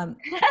 But,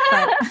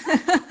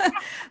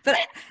 but,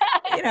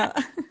 you know,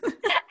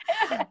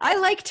 I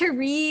like to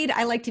read.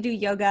 I like to do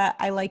yoga.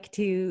 I like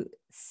to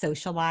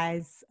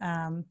socialize.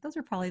 Those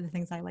are probably the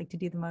things I like to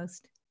do the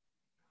most.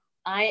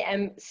 I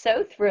am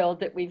so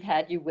thrilled that we've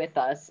had you with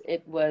us.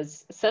 It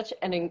was such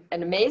an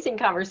amazing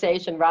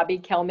conversation. Robbie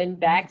Kellman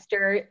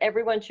Baxter.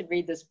 Everyone should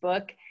read this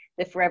book,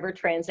 The Forever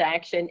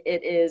Transaction.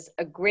 It is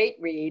a great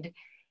read.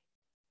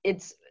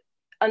 It's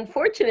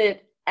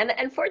unfortunate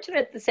and fortunate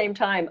at the same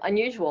time,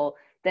 unusual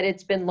that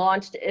it's been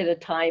launched at a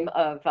time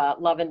of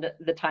love and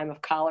the time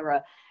of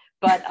cholera.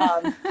 But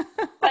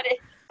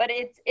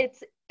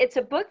it's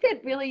a book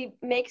that really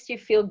makes you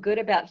feel good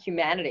about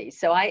humanity.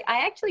 So I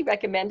actually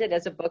recommend it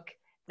as a book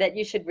that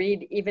you should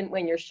read even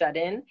when you're shut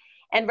in.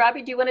 And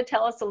Robbie, do you want to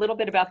tell us a little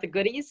bit about the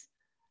goodies?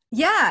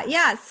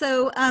 Yeah.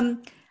 So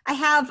I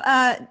have,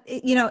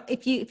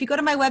 if you go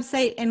to my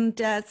website and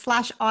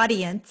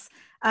 /audience,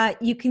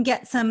 you can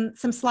get some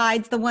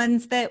slides, the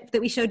ones that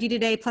we showed you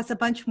today, plus a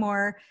bunch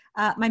more.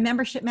 My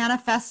membership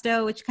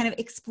manifesto, which kind of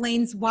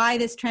explains why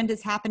this trend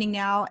is happening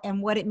now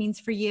and what it means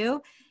for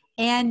you.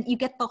 And you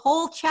get the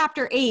whole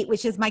chapter 8,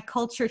 which is my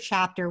culture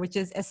chapter, which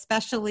is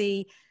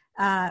especially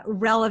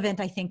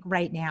relevant, I think,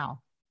 right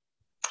now.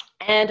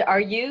 And are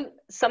you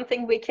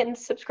something we can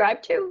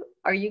subscribe to?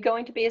 Are you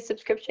going to be a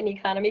subscription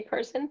economy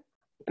person?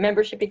 A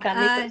membership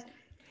economy person?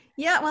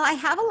 Yeah, well, I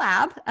have a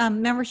lab,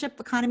 membership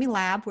economy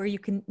lab, where you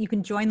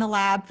can join the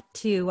lab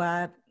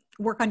to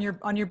work on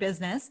your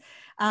business,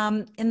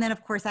 and then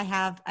of course I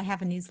have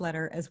a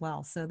newsletter as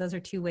well. So those are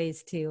 2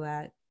 ways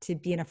to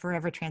be in a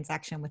forever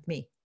transaction with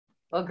me.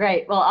 Well,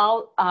 great.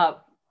 Well,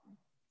 I'll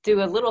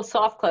do a little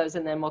soft close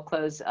and then we'll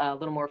close a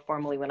little more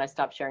formally when I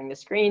stop sharing the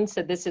screen.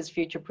 So this is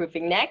Future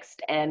Proofing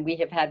Next, and we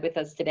have had with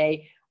us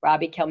today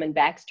Robbie Kellman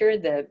Baxter.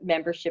 The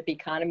Membership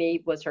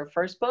Economy was her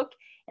first book,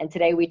 and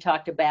today we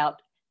talked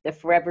about The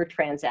Forever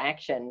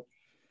Transaction.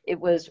 It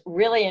was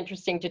really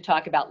interesting to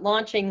talk about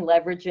launching,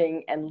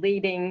 leveraging, and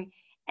leading.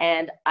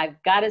 And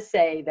I've got to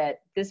say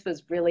that this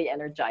was really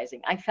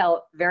energizing. I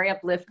felt very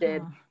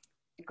uplifted. Oh.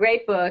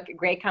 Great book,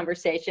 great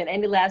conversation.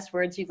 Any last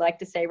words you'd like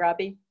to say,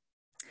 Robbie?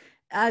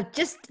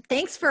 Just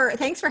thanks for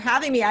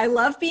having me. I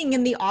love being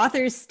in the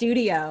author's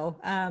studio.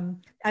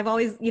 I've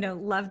always,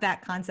 loved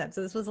that concept.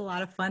 So this was a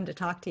lot of fun to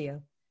talk to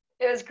you.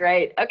 It was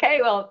great.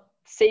 Okay, well,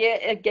 see you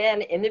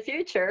again in the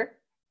future.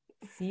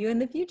 See you in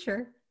the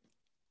future.